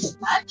 doesn't matter too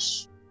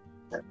much.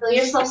 But feel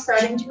yourself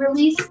starting to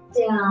release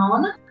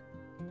down.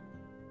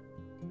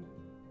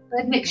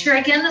 Good, make sure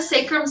again the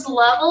sacrum's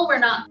level. We're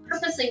not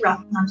purposely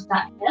rocking onto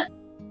that hip.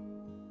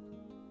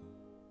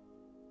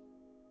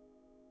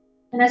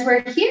 And as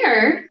we're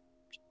here,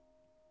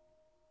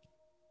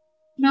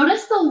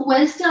 notice the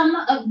wisdom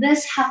of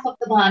this half of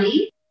the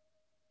body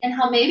and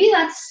how maybe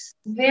that's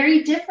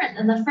very different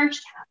than the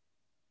first half.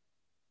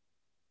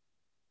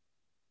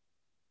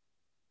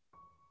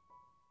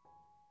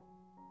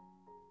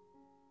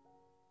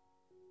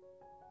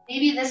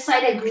 Maybe this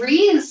side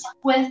agrees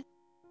with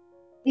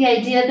the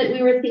idea that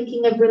we were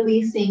thinking of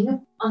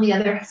releasing on the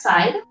other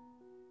side.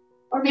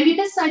 Or maybe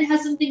this side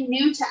has something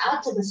new to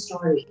add to the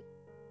story.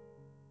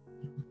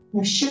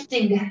 They're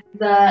shifting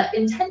the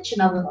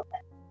intention a little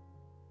bit.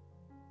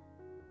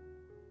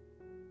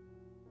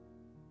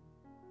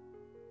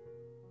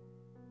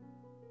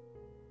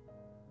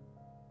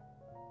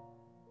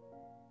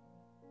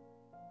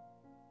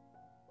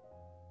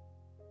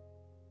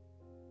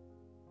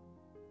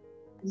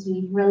 As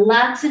we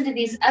relax into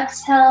these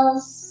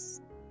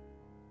exhales,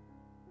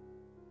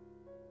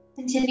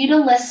 continue to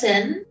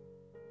listen,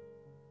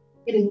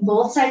 getting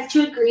both sides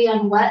to agree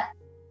on what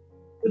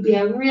would be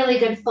a really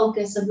good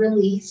focus of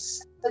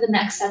release for the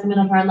next segment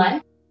of our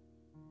life.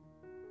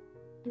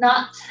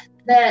 Not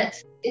that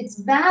it's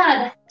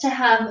bad to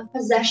have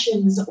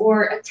possessions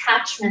or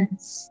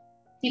attachments,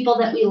 people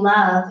that we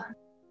love,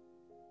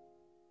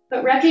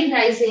 but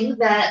recognizing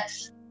that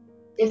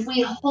if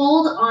we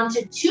hold on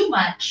to too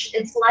much,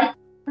 it's like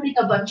putting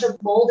a bunch of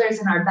boulders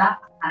in our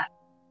backpack.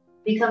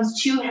 It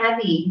becomes too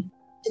heavy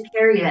to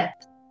carry it.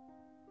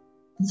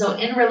 And so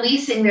in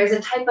releasing, there's a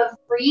type of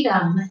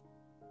freedom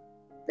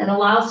that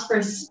allows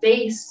for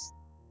space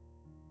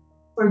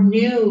for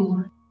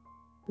new,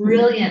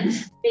 brilliant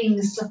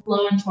things to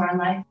flow into our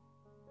life.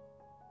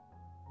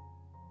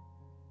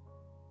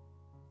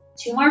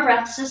 2 more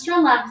breaths, just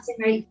relaxing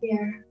right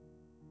here.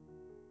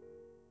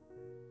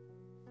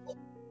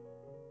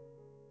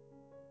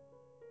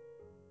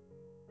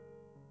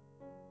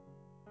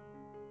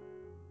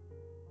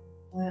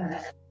 Good.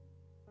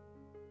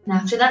 And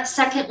after that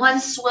second one,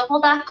 swivel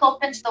back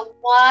open to the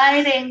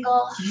wide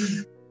angle.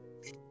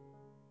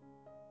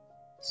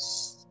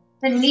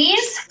 The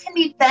knees can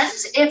be bent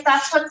if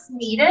that's what's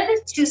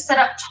needed to sit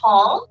up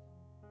tall.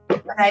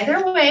 But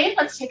either way,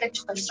 let's take a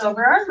twist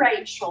over our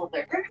right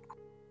shoulder.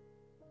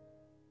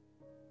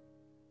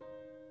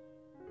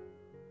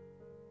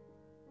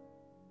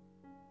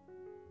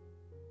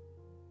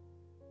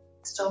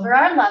 Twist over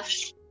our left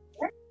shoulder.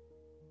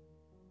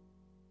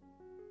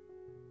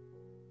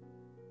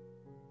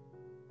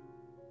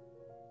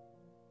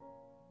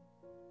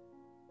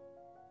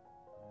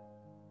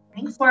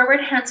 Bring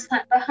forward, hands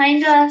plant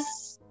behind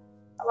us.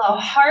 Allow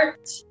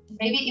heart,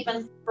 maybe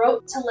even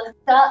throat to lift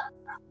up.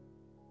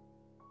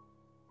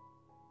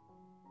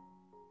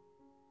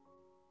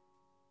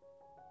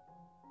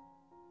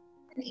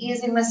 And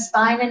easing the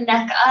spine and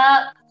neck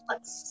up.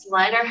 Let's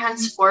slide our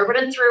hands forward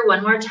and through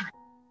one more time.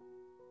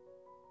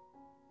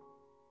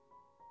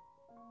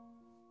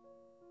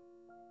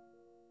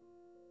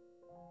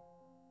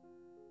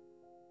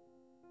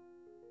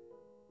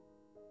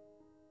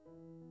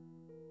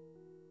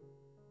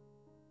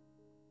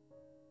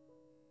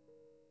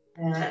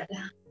 Good.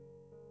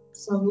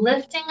 So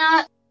lifting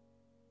up,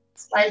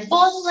 slide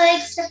both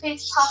legs to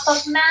face top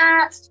of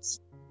mat.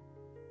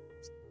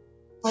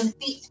 With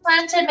feet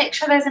planted, make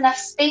sure there's enough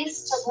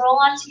space to roll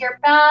onto your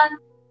back.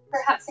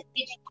 Perhaps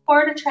engaging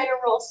core to try to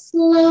roll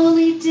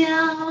slowly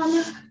down.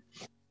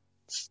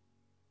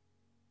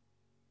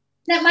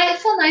 And it might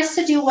feel nice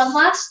to do one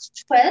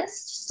last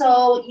twist.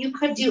 So you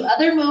could do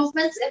other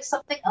movements if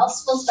something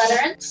else feels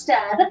better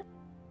instead.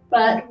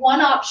 But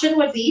one option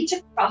would be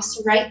to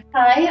cross right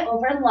thigh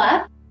over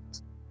left.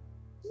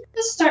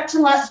 Just start to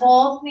let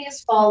both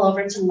knees fall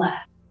over to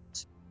left.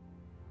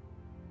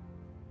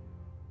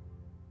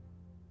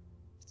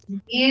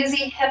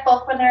 Easy hip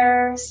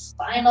openers,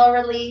 spinal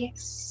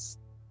release.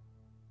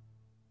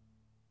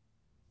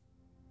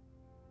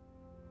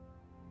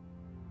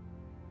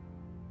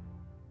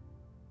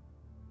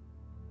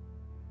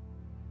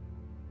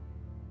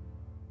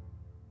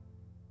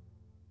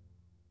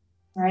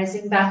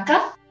 Rising back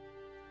up.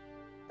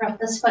 Drop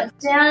this foot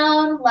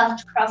down,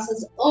 left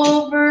crosses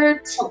over,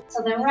 tilt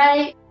to the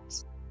right.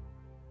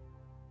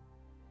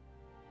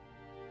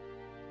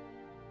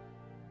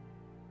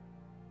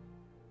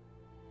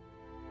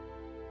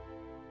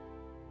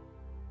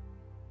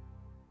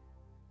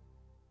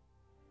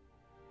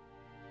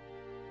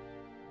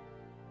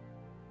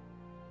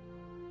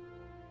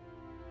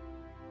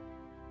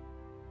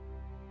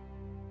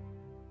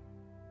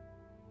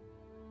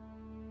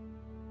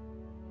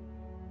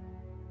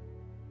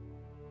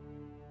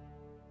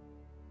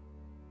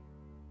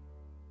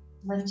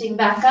 Lifting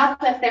back up.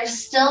 If there's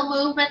still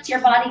movements your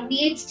body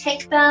needs,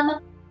 take them.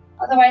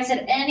 Otherwise,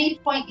 at any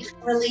point, you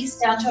can release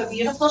down to a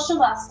beautiful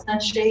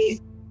Shavasana shape.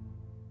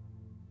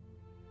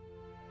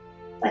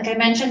 Like I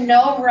mentioned,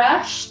 no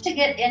rush to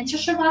get into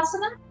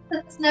Shavasana.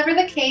 That's never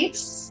the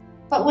case.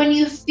 But when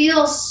you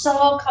feel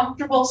so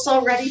comfortable,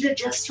 so ready to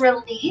just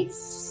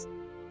release,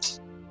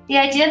 the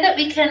idea that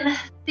we can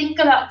think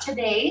about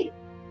today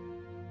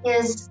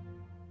is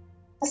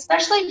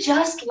especially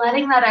just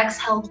letting that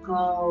exhale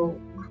go.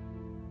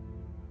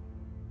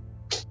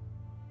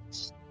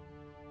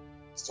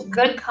 Just a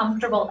good,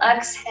 comfortable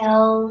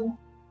exhale,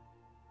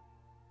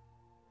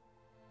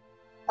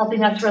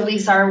 helping us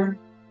release our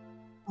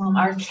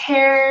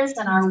cares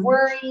and our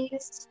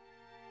worries.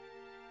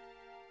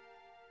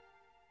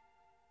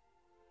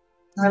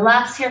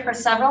 Relax here for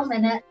several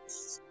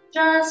minutes.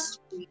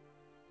 Just breathe.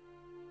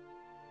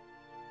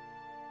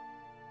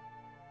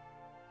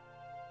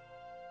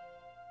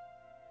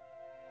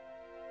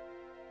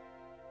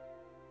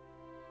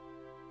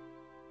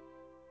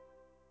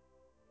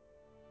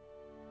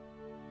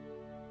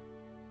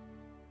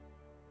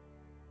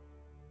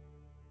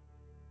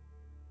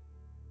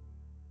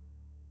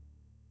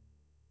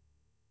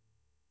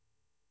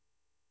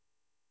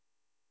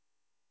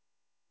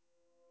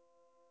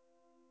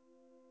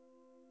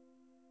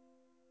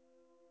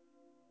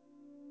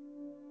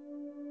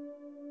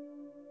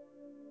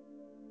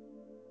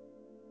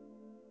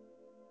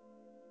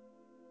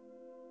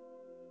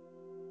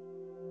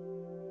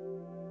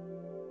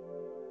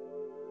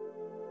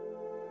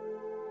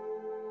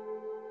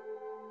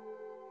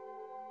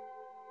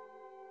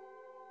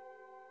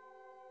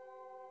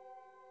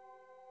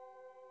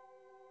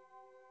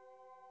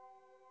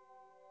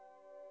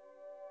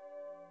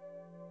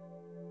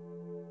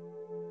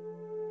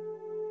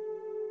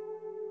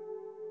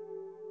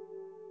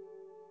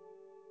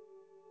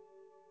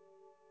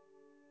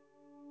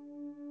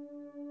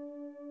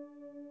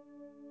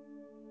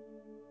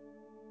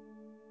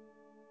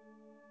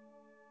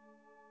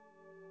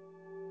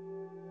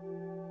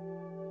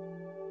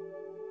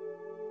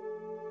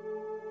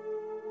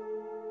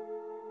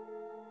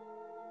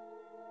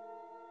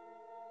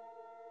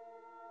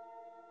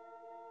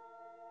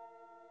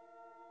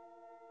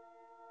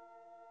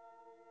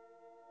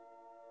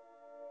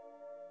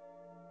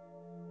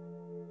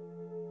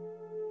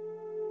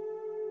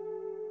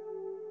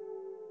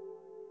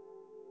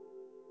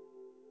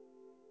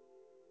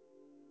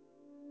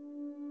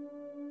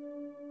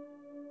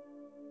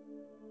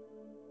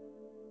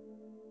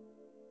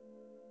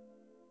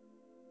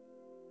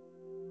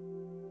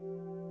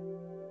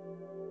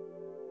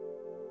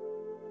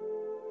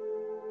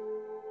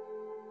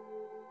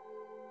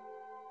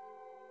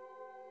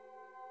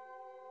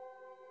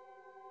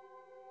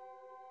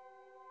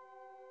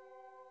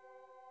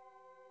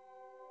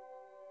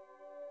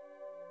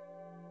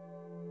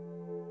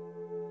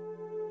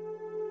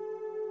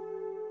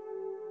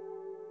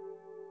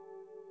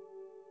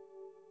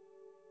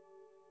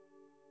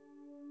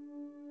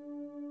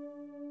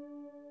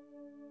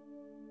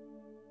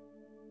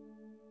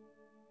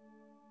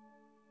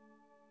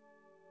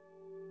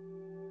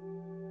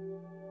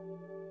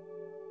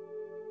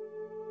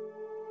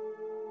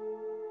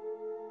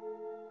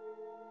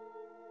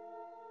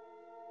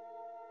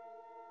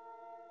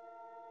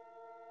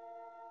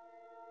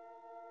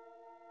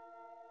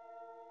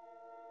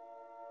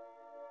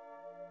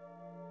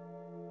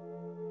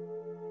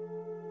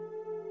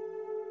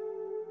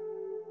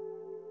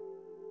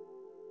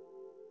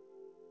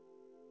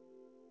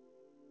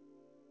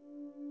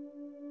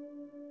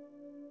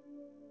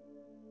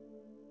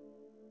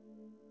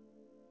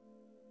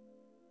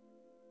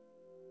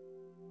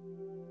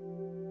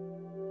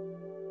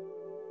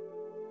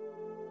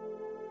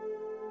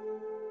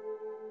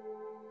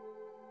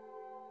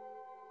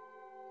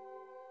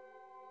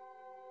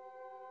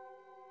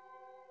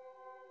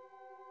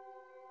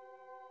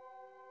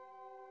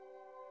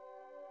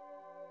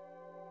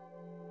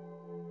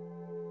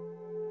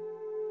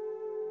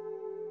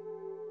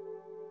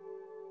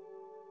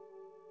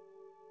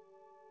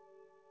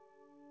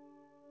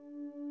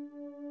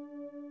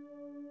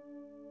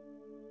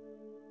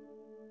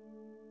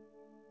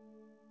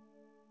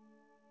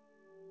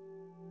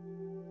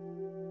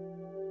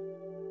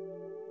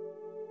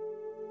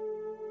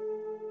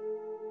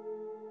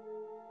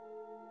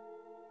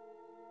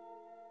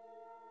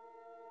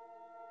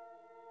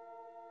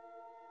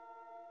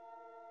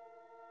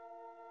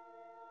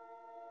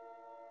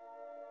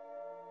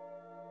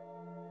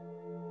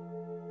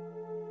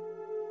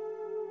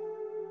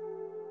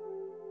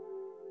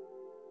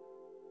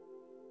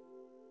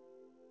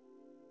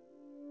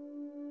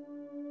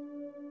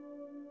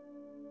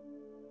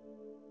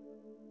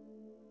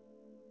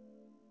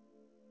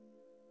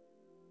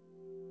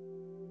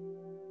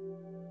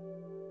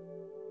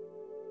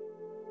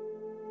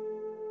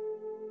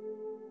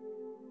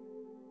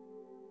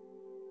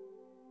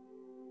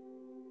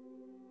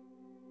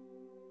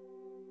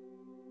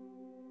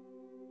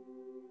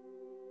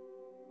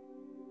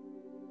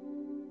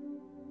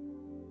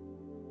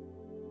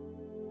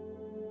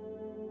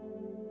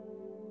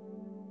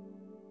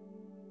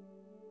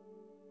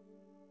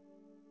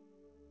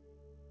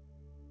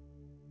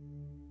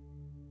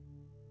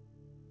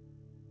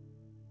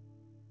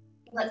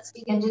 Let's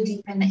begin to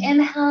deepen the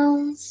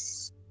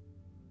inhales.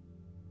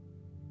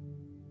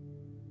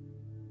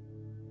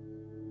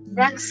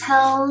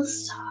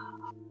 Exhales.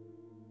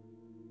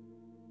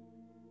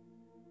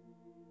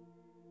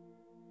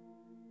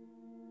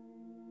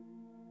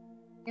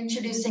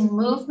 Introducing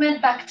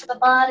movement back to the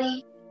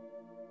body.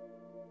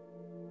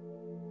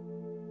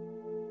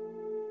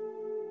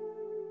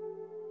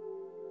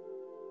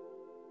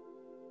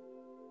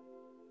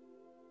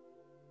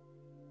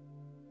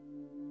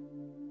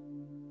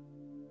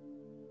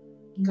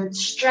 Good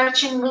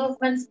stretching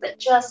movements that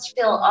just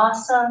feel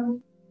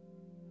awesome.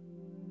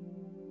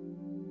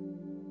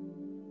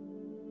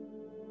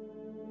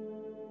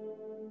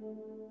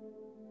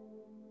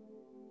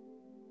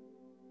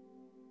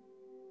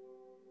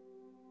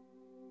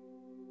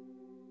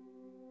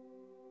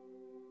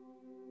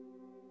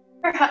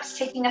 Perhaps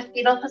taking a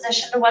fetal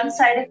position to one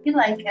side if you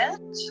like it.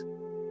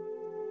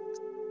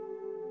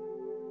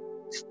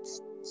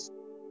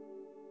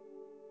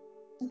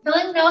 I'm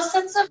feeling no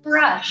sense of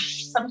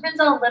rush. Sometimes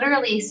I'll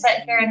literally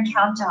sit here and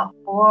count out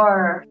 4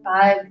 or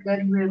 5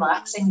 good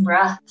relaxing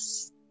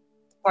breaths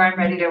before I'm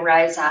ready to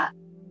rise up.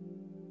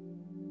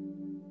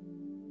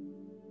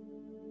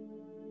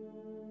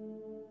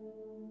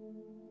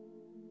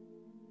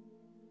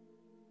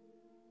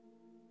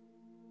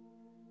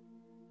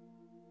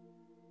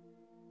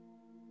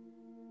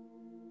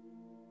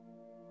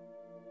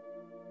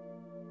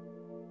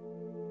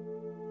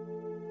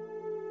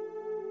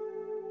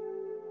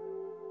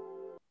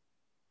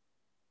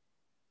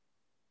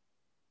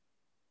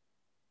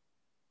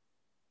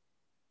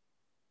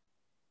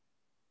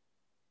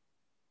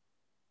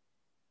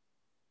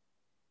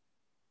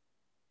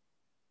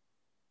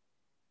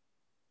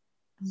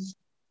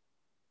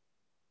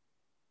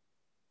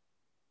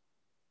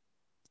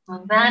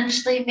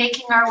 Eventually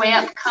making our way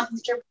up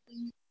comfortably.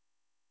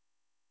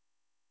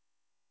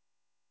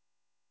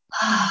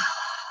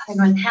 And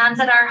with hands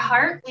at our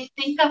heart, we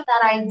think of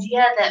that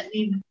idea that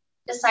we've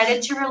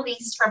decided to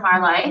release from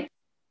our life.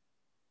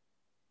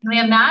 And we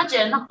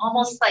imagine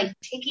almost like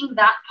taking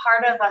that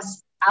part of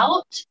us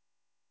out,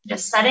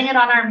 just setting it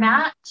on our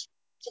mat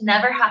to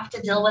never have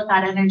to deal with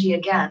that energy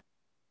again.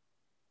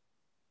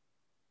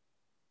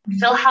 And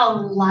feel how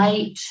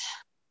light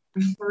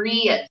and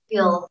free it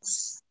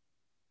feels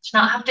to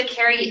not have to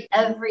carry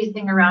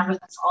everything around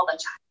with us all the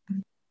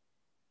time.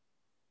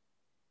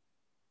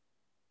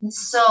 And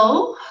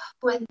so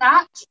with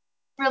that,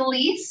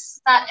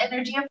 release that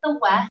energy of the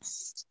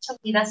West to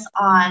lead us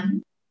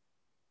on.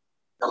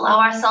 Allow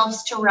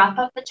ourselves to wrap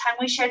up the time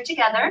we shared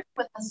together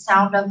with the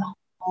sound of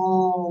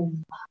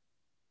home.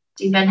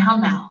 Deep inhale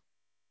now.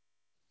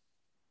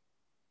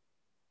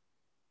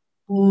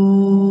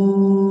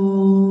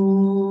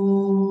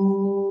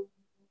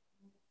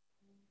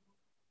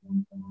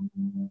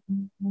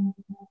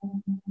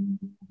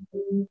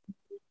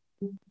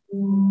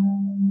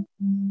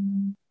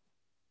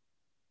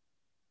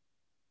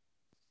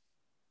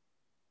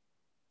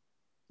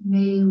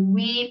 May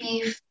we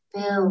be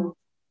filled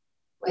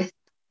with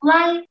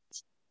light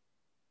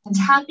and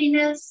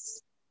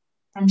happiness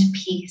and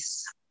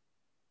peace.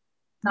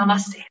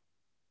 Namaste.